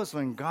 That was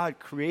when God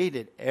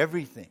created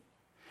everything.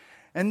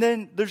 And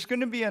then there's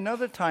going to be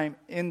another time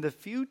in the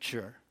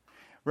future.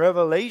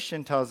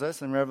 Revelation tells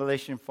us in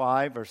Revelation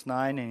 5, verse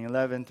 9 and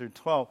 11 through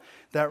 12,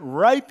 that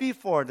right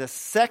before the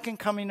second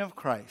coming of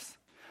Christ,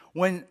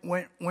 when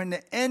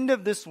the end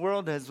of this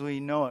world as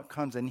we know it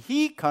comes, and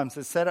he comes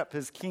to set up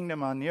his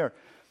kingdom on the earth,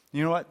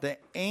 you know what? The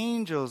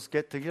angels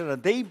get together.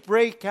 They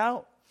break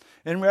out.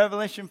 In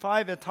Revelation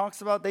 5, it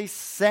talks about they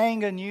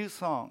sang a new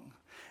song.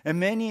 And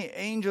many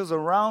angels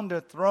around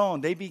the throne,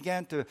 they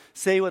began to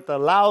say with a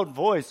loud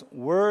voice,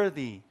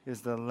 "Worthy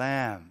is the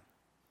Lamb."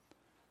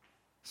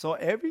 So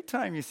every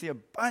time you see a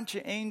bunch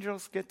of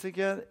angels get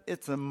together,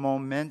 it's a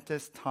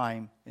momentous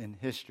time in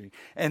history.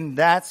 And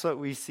that's what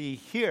we see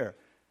here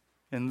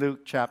in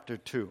Luke chapter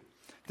 2.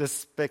 The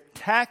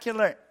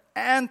spectacular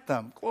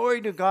anthem,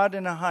 glory to God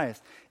in the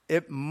highest,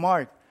 it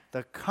marked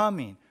the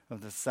coming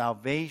of the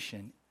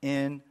salvation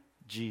in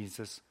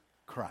Jesus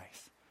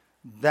Christ.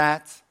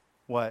 That's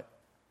what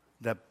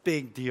the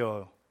big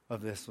deal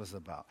of this was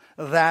about.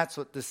 That's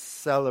what this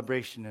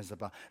celebration is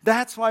about.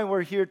 That's why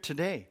we're here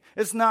today.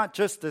 It's not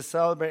just to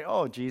celebrate,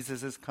 oh,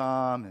 Jesus has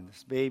come and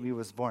this baby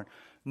was born.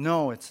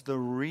 No, it's the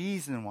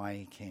reason why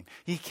he came.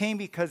 He came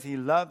because he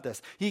loved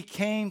us. He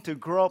came to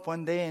grow up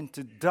one day and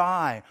to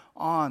die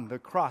on the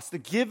cross, to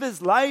give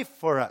his life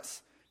for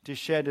us, to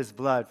shed his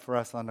blood for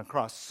us on the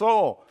cross,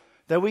 so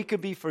that we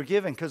could be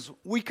forgiven, because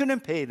we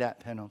couldn't pay that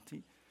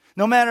penalty.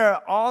 No matter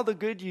all the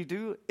good you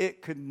do,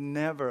 it could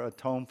never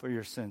atone for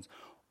your sins.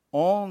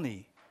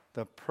 Only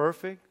the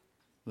perfect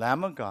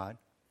Lamb of God,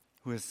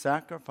 who is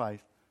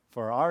sacrificed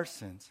for our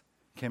sins,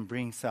 can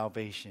bring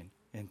salvation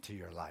into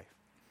your life.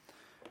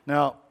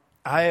 Now,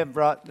 I have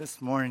brought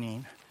this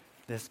morning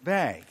this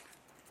bag.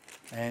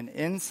 And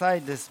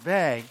inside this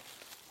bag,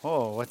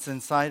 oh, what's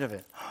inside of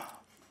it?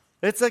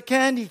 It's a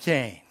candy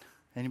cane.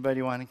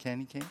 Anybody want a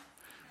candy cane?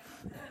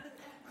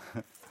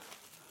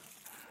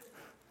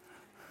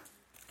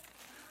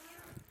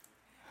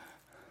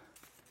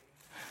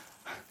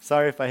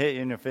 Sorry if I hit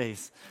you in the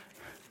face.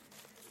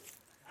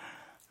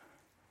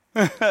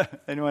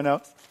 Anyone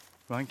else?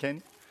 Want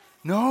candy?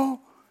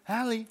 No?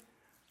 Allie,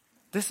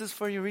 this is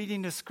for you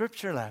reading the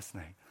scripture last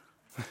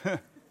night.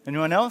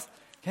 Anyone else?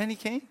 Candy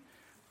cane?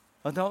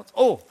 Adults?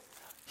 Oh,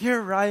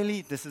 here,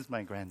 Riley. This is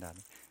my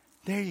granddaughter.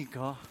 There you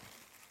go.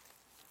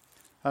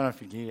 I don't know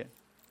if you get it.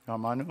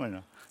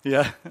 No?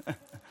 Yeah.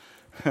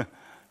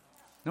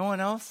 No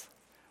one else?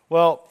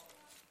 Well,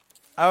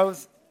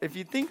 if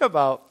you think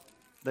about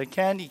the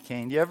candy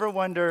cane, do you ever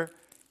wonder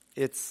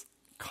its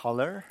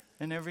color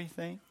and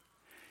everything?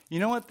 You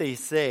know what they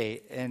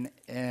say,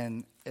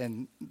 and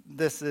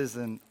this is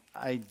an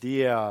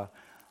idea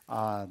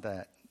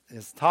that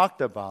is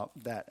talked about,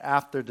 that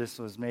after this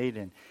was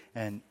made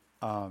and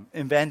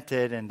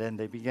invented, and then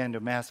they began to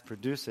mass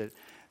produce it,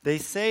 they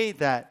say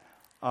that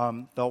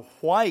the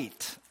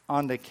white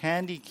on the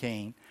candy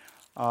cane,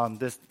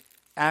 this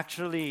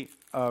actually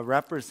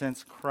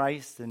represents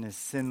Christ and his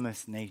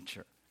sinless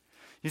nature.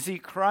 You see,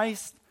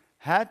 Christ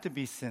had to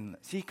be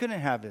sinless. He couldn't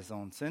have his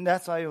own sin.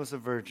 That's why he was a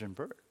virgin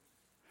birth.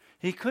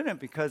 He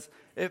couldn't, because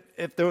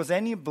if there was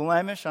any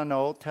blemish on the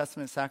Old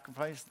Testament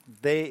sacrifice,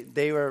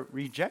 they were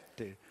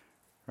rejected,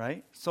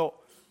 right? So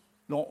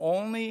the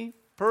only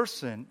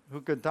person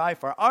who could die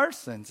for our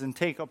sins and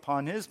take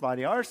upon his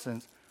body our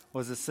sins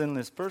was a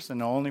sinless person.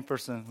 The only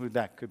person who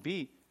that could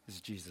be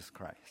is Jesus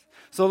Christ.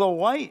 So the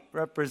white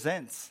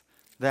represents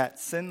that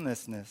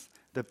sinlessness,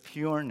 the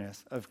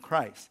pureness of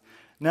Christ.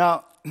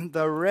 Now,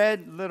 the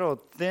red little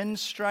thin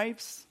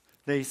stripes,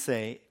 they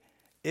say,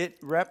 it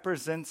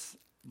represents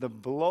the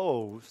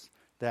blows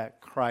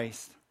that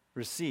Christ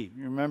received.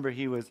 You remember,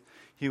 he was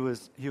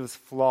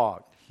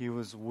flogged, he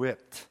was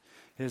whipped,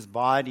 his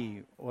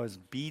body was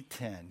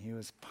beaten, he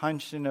was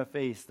punched in the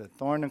face, the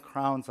thorn and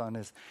crowns on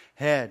his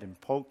head, and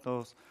poked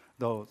those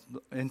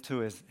into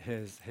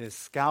his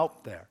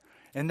scalp there.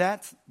 And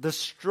that's the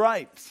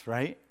stripes,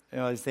 right?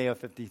 Isaiah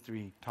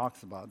 53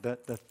 talks about the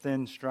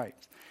thin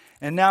stripes.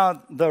 And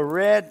now the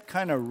red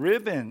kind of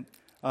ribbon,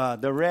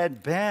 the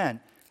red band,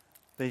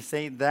 they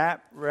say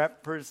that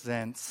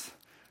represents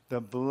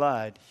the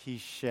blood he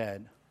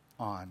shed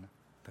on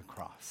the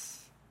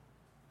cross.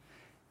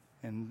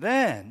 And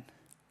then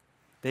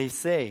they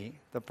say,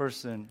 the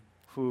person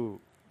who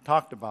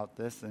talked about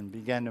this and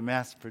began to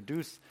mass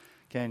produce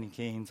candy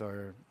canes,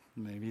 or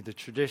maybe the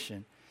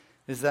tradition,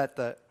 is that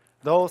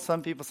though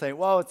some people say,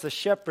 well, it's a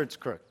shepherd's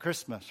crook,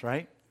 Christmas,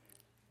 right?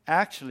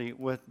 Actually,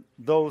 with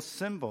those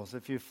symbols,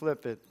 if you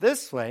flip it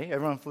this way,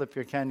 everyone flip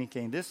your candy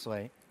cane this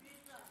way,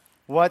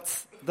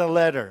 what's the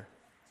letter?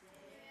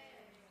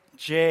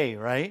 J,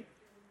 right?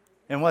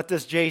 And what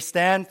does J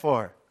stand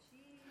for?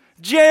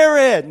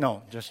 Jared!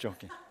 No, just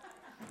joking.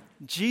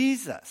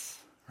 Jesus,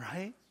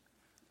 right?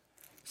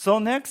 So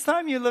next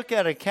time you look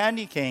at a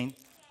candy cane,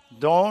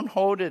 don't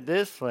hold it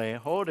this way,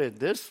 hold it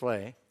this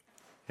way.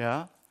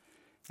 Yeah?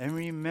 And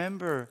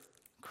remember,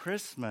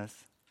 Christmas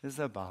is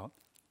about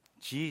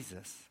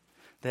Jesus,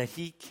 that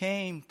he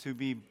came to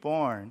be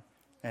born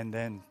and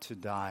then to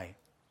die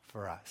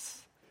for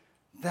us.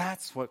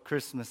 That's what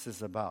Christmas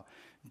is about.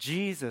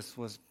 Jesus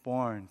was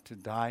born to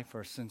die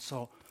for us, and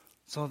so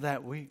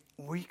that we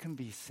can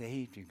be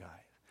saved, you guys.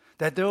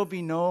 That there will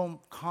be no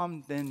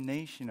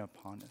condemnation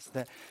upon us.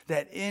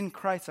 That in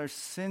Christ our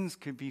sins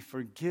could be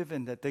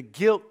forgiven, that the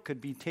guilt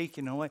could be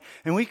taken away,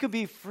 and we could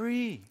be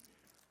free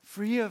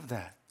of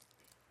that.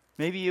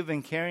 Maybe you've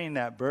been carrying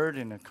that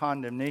burden of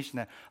condemnation,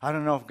 that I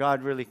don't know if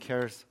God really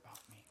cares about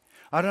me.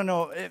 I don't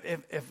know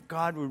if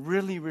God would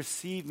really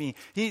receive me.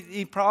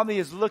 He probably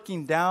is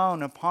looking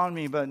down upon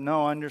me, but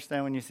no,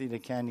 understand when you see the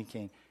candy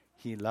cane.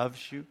 He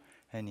loves you,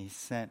 and he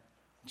sent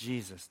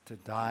Jesus to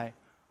die,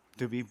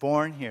 to be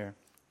born here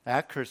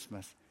at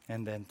Christmas,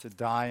 and then to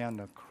die on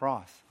the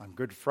cross on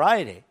Good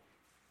Friday,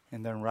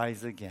 and then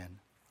rise again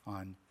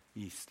on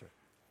Easter.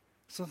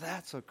 So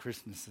that's what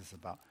Christmas is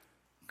about.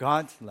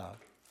 God's love,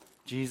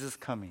 Jesus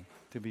coming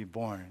to be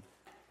born,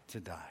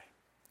 to die.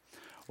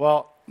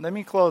 Well, let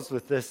me close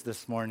with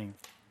this morning.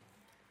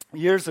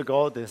 Years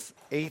ago, this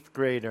 8th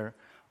grader,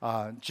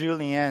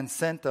 Julianne,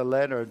 sent a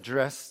letter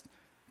addressed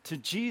to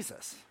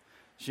Jesus.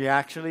 She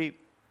actually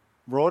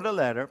wrote a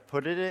letter,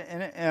 put it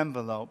in an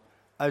envelope,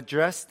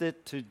 addressed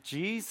it to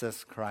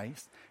Jesus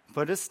Christ,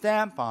 put a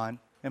stamp on,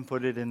 and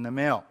put it in the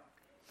mail.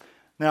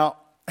 Now,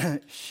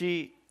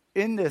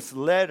 in this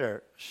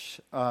letter,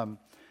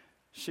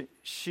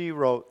 she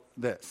wrote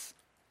this.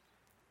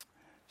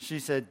 She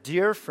said,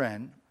 "Dear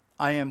friend,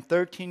 I am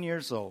 13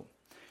 years old.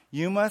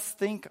 You must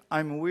think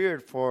I'm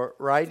weird for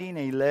writing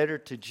a letter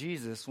to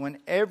Jesus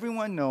when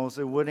everyone knows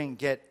it wouldn't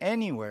get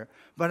anywhere,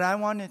 but I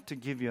wanted to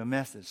give you a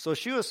message." So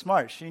she was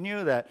smart. She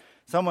knew that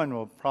someone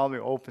will probably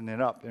open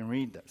it up and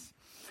read this.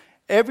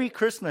 "Every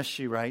Christmas,"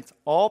 she writes,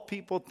 "all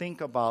people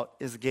think about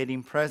is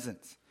getting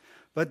presents.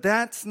 But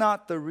that's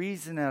not the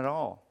reason at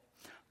all.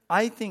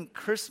 I think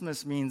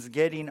Christmas means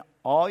getting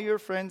all your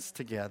friends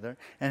together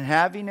and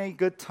having a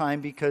good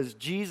time because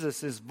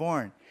Jesus is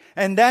born.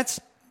 And that's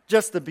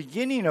just the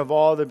beginning of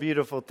all the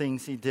beautiful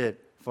things he did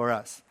for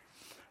us.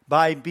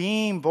 By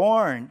being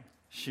born,"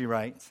 she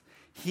writes,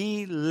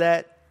 "he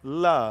let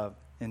love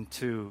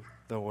into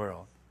the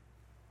world."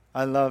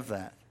 I love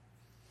that.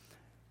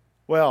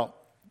 Well,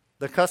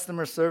 the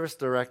customer service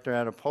director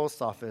at a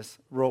post office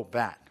wrote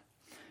back,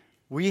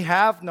 "We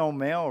have no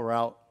mail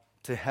route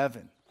to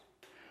heaven,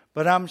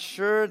 but I'm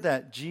sure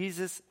that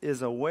Jesus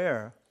is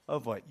aware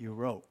of what you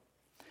wrote."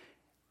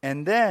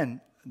 And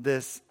then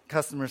this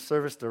customer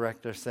service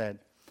director said,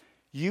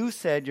 "You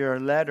said your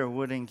letter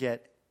wouldn't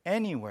get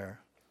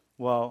anywhere.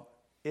 Well,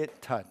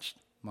 it touched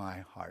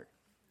my heart."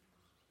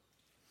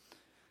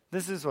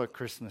 This is what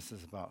Christmas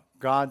is about.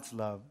 God's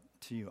love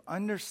to you.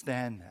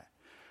 Understand that.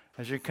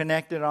 As you're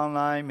connected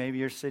online, maybe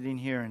you're sitting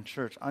here in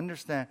church,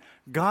 understand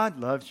God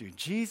loves you.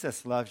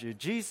 Jesus loves you.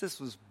 Jesus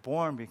was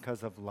born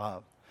because of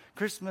love.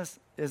 Christmas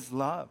is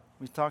love.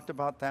 We talked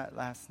about that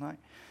last night.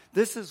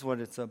 This is what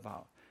it's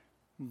about.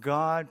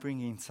 God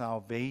bringing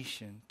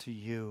salvation to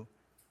you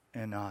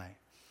and I.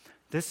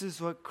 This is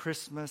what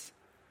Christmas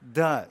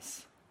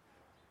does.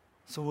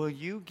 So will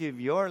you give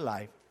your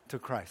life to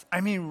Christ?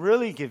 I mean,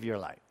 really give your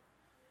life.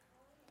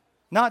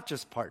 Not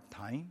just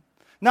part-time.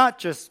 Not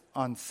just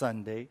on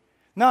Sunday.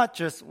 Not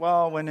just,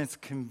 when it's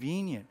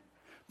convenient.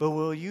 But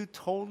will you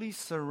totally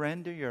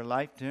surrender your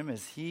life to him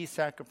as he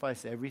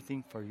sacrificed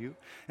everything for you?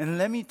 And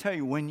let me tell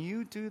you, when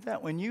you do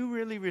that, when you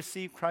really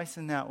receive Christ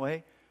in that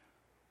way,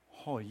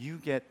 you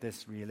get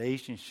this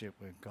relationship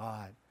with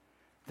God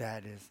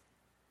that is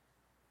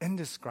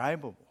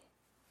indescribable.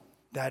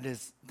 That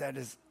is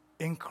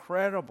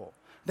incredible.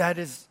 That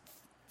is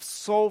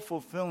so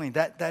fulfilling.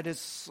 That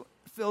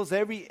fills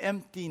every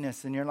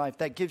emptiness in your life.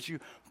 That gives you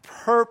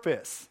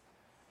purpose.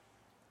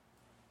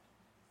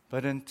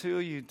 But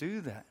until you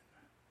do that,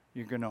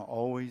 you're going to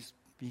always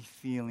be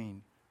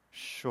feeling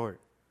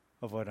short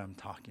of what I'm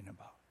talking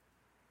about.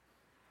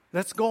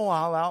 Let's go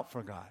all out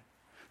for God.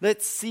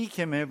 Let's seek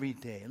him every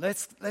day.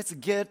 Let's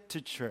get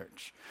to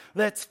church.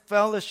 Let's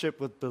fellowship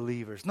with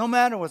believers, no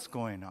matter what's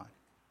going on.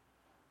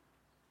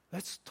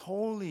 Let's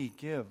totally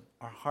give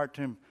our heart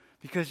to him.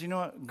 Because you know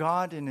what?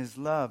 God in his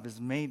love is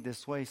made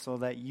this way so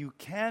that you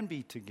can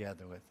be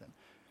together with him.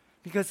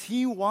 Because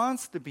he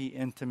wants to be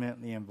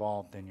intimately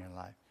involved in your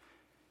life.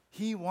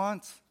 He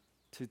wants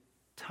to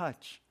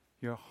touch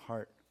your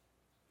heart.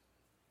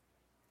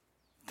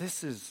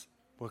 This is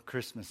what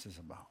Christmas is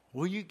about.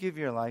 Will you give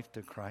your life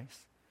to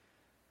Christ?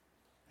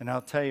 And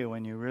I'll tell you,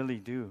 when you really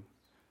do,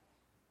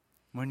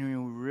 when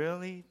you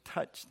really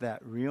touch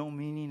that real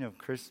meaning of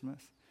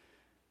Christmas,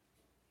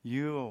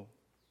 you'll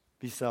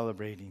be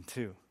celebrating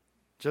too.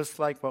 Just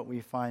like what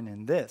we find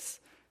in this,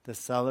 the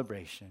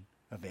celebration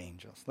of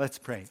angels. Let's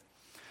pray.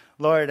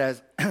 Lord,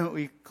 as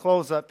we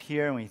close up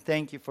here and we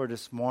thank you for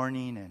this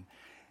morning,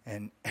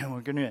 and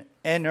we're going to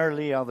end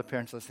early. All the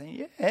parents will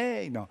say,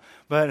 "Yay!" No,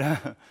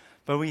 but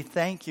we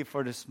thank you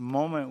for this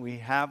moment we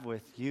have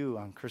with you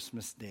on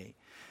Christmas Day.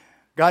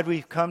 God,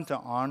 we've come to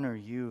honor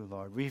you,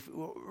 Lord. We've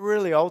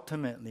really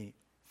ultimately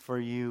for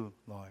you,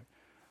 Lord.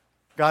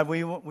 God, we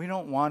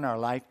don't want our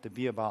life to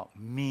be about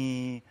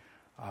me,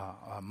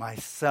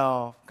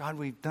 myself. God,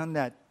 we've done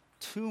that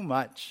too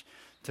much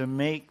to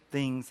make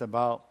things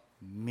about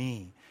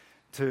me,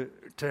 to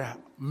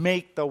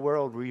make the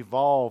world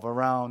revolve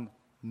around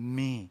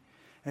me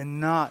and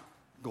not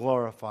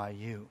glorify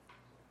you.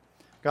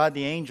 God,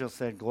 the angel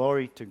said,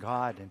 "Glory to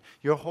God." And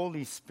your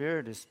Holy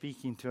Spirit is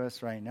speaking to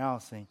us right now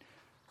saying,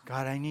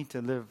 God, I need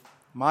to live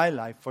my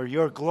life for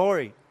your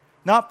glory,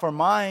 not for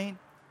mine.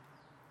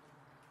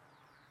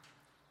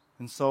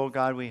 And so,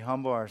 God, we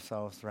humble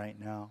ourselves right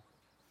now.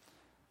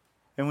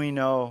 And we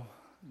know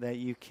that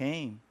you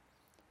came.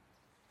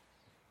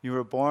 You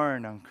were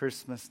born on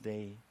Christmas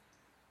Day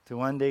to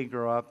one day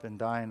grow up and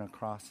die on a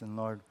cross. And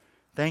Lord,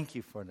 thank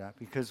you for that,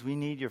 because we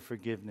need your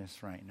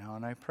forgiveness right now.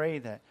 And I pray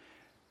that,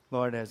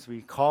 Lord, as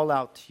we call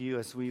out to you,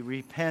 as we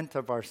repent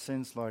of our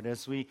sins, Lord,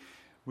 as we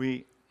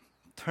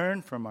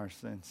turn from our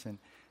sins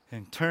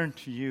and turn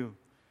to you,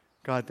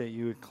 God, that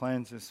you would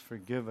cleanse us,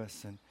 forgive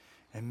us,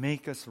 and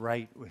make us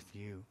right with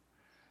you.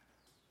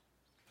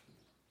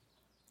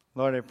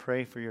 Lord, I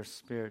pray for your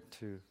Spirit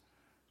to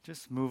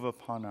just move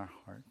upon our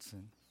hearts.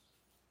 And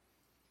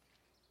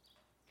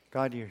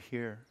God, you're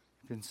here.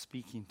 You've been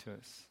speaking to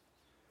us.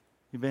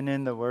 You've been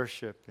in the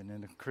worship and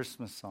in the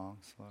Christmas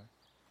songs, Lord.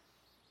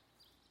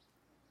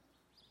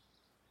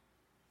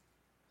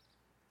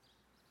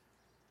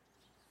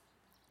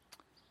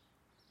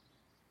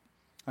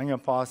 I'm going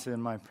to pause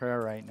in my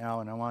prayer right now,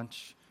 and I want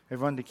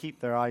everyone to keep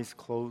their eyes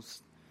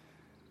closed.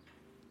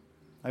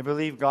 I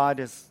believe God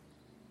is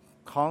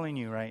calling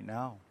you right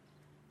now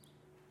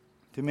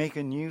to make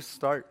a new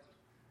start.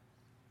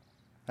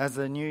 As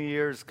the new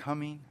year is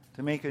coming,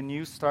 to make a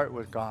new start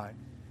with God.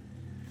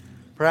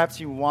 Perhaps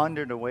you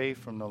wandered away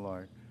from the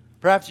Lord.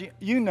 Perhaps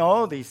you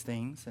know these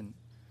things, and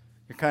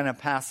you're kind of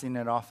passing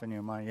it off in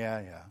your mind.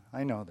 Yeah,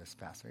 I know this,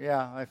 Pastor.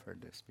 Yeah, I've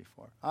heard this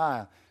before.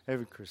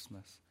 Every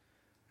Christmas.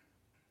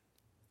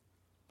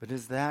 But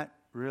is that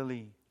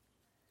really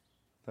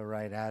the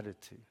right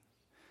attitude?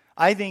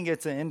 I think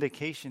it's an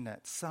indication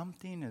that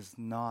something is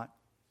not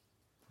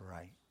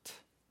right.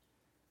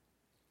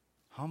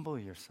 Humble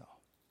yourself.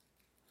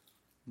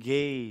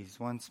 Gaze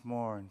once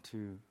more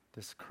into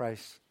this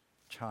Christ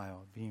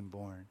child being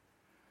born.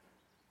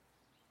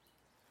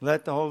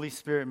 Let the Holy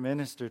Spirit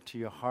minister to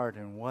your heart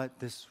and what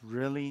this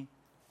really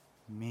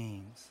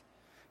means.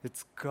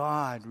 It's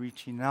God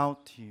reaching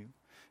out to you.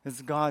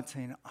 It's God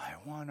saying, I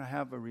want to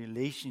have a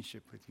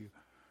relationship with you.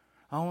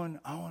 I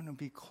want to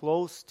be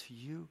close to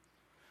you.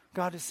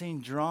 God is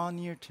saying, draw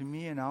near to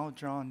me and I'll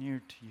draw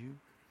near to you.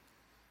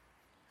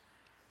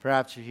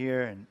 Perhaps you're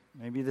here and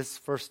maybe this is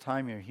the first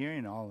time you're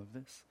hearing all of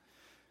this.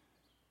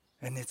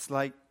 And it's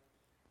like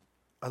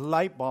a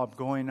light bulb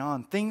going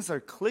on. Things are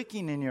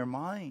clicking in your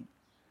mind.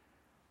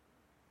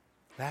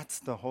 That's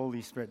the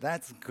Holy Spirit.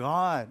 That's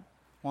God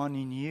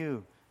wanting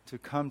you to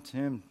come to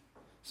Him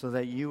so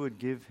that you would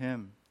give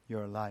Him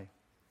your life.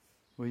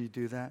 Will you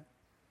do that?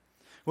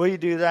 Will you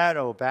do that,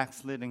 oh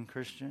backslidden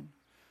Christian?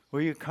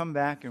 Will you come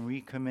back and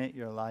recommit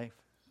your life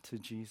to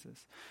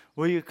Jesus?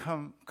 Will you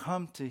come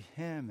to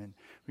Him and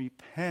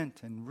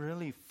repent and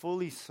really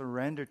fully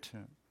surrender to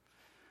Him?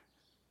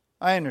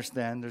 I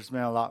understand there's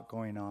been a lot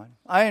going on.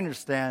 I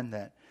understand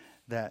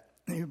that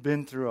you've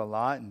been through a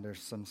lot and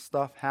there's some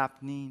stuff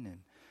happening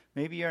and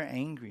maybe you're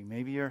angry,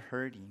 maybe you're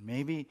hurting,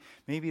 maybe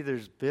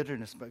there's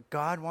bitterness, but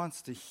God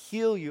wants to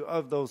heal you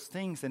of those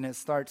things and it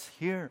starts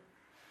here.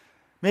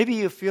 Maybe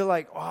you feel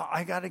like,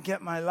 I got to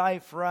get my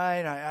life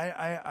right.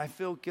 I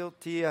feel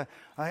guilty.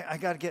 I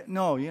got to get...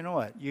 No, you know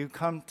what? You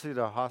come to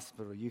the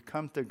hospital. You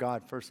come to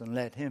God first and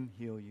let Him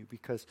heal you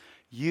because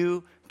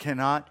you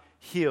cannot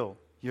heal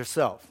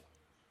yourself.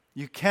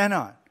 You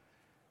cannot.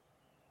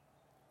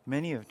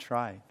 Many have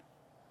tried,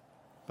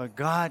 but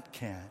God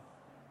can.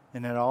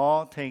 And it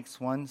all takes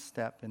one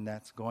step, and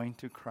that's going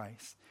to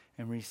Christ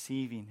and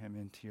receiving Him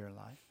into your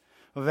life,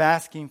 of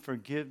asking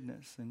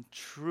forgiveness and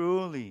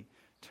truly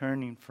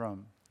turning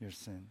from your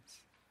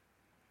sins.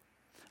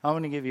 I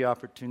want to give you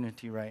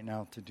opportunity right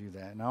now to do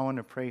that. And I want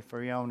to pray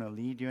for you. I want to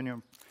lead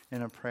you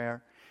in a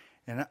prayer.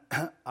 And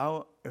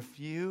if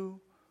you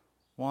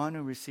want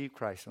to receive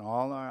Christ, and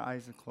all our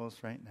eyes are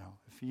closed right now,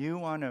 if you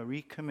want to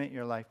recommit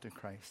your life to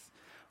Christ,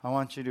 I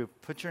want you to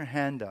put your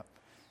hand up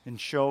and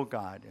show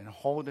God and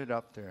hold it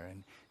up there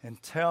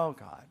and tell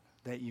God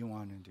that you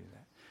want to do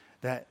that.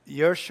 That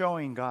you're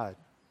showing God,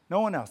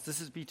 no one else.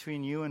 This is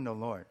between you and the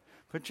Lord.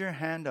 Put your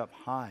hand up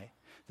high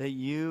that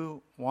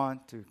you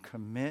want to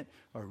commit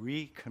or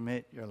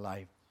recommit your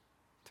life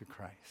to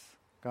Christ.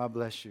 God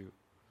bless you.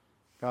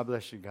 God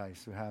bless you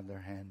guys who have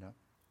their hand up.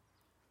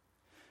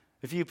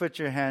 If you put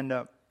your hand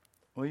up,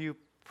 will you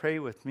pray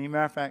with me?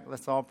 Matter of fact,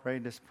 let's all pray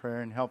this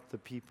prayer and help the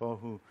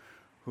people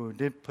who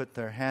did put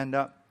their hand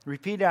up.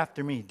 Repeat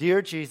after me.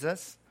 Dear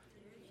Jesus,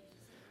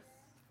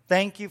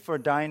 thank you for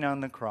dying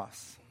on the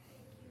cross.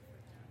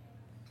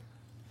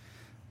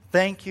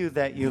 Thank you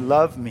that you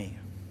love me.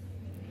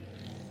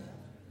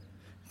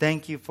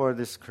 Thank you for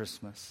this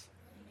Christmas.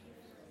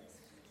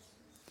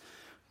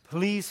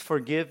 Please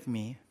forgive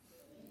me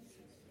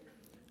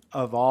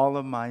of all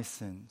of my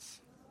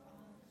sins.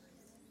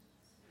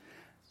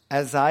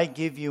 As I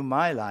give you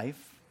my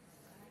life,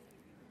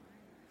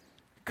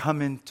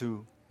 come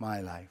into my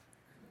life.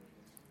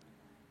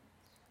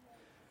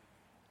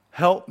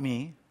 Help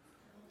me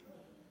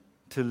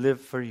to live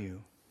for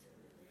you.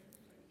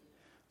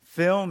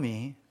 Fill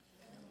me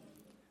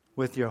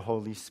with your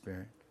Holy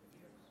Spirit.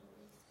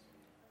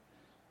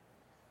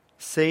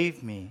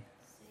 Save me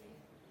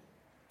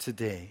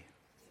today.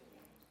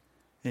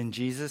 In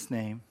Jesus'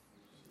 name,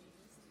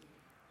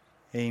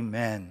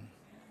 amen.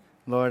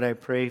 Lord, I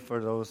pray for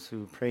those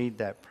who prayed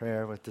that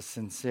prayer with the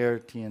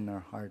sincerity in their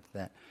heart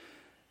that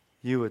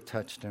you would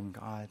touch them,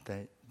 God,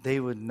 that they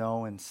would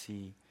know and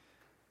see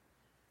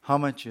how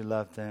much you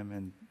love them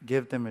and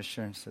give them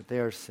assurance that they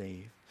are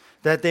saved,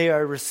 that they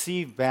are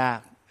received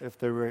back if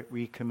they're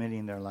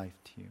recommitting their life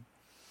to you.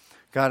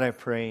 God, I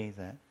pray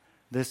that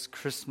this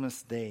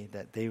Christmas day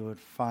that they would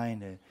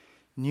find a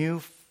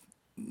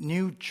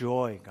new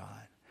joy,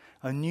 God,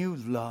 a new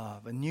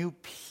love, a new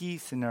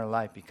peace in their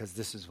life because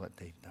this is what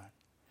they've done.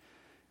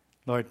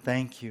 Lord,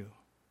 thank you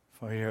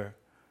for your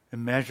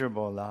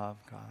immeasurable love,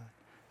 God.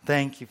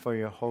 Thank you for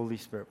your Holy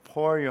Spirit.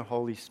 Pour your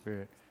Holy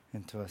Spirit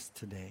into us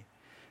today.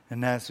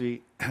 And as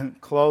we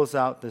close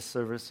out this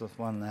service with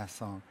one last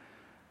song,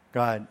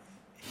 God,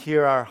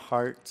 hear our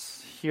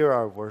hearts, hear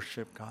our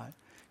worship, God,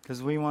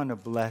 because we want to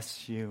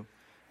bless you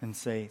and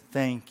say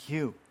thank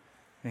you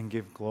and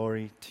give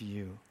glory to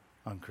you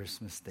on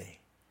Christmas Day.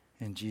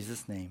 In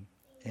Jesus' name,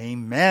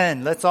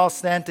 amen. Let's all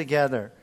stand together.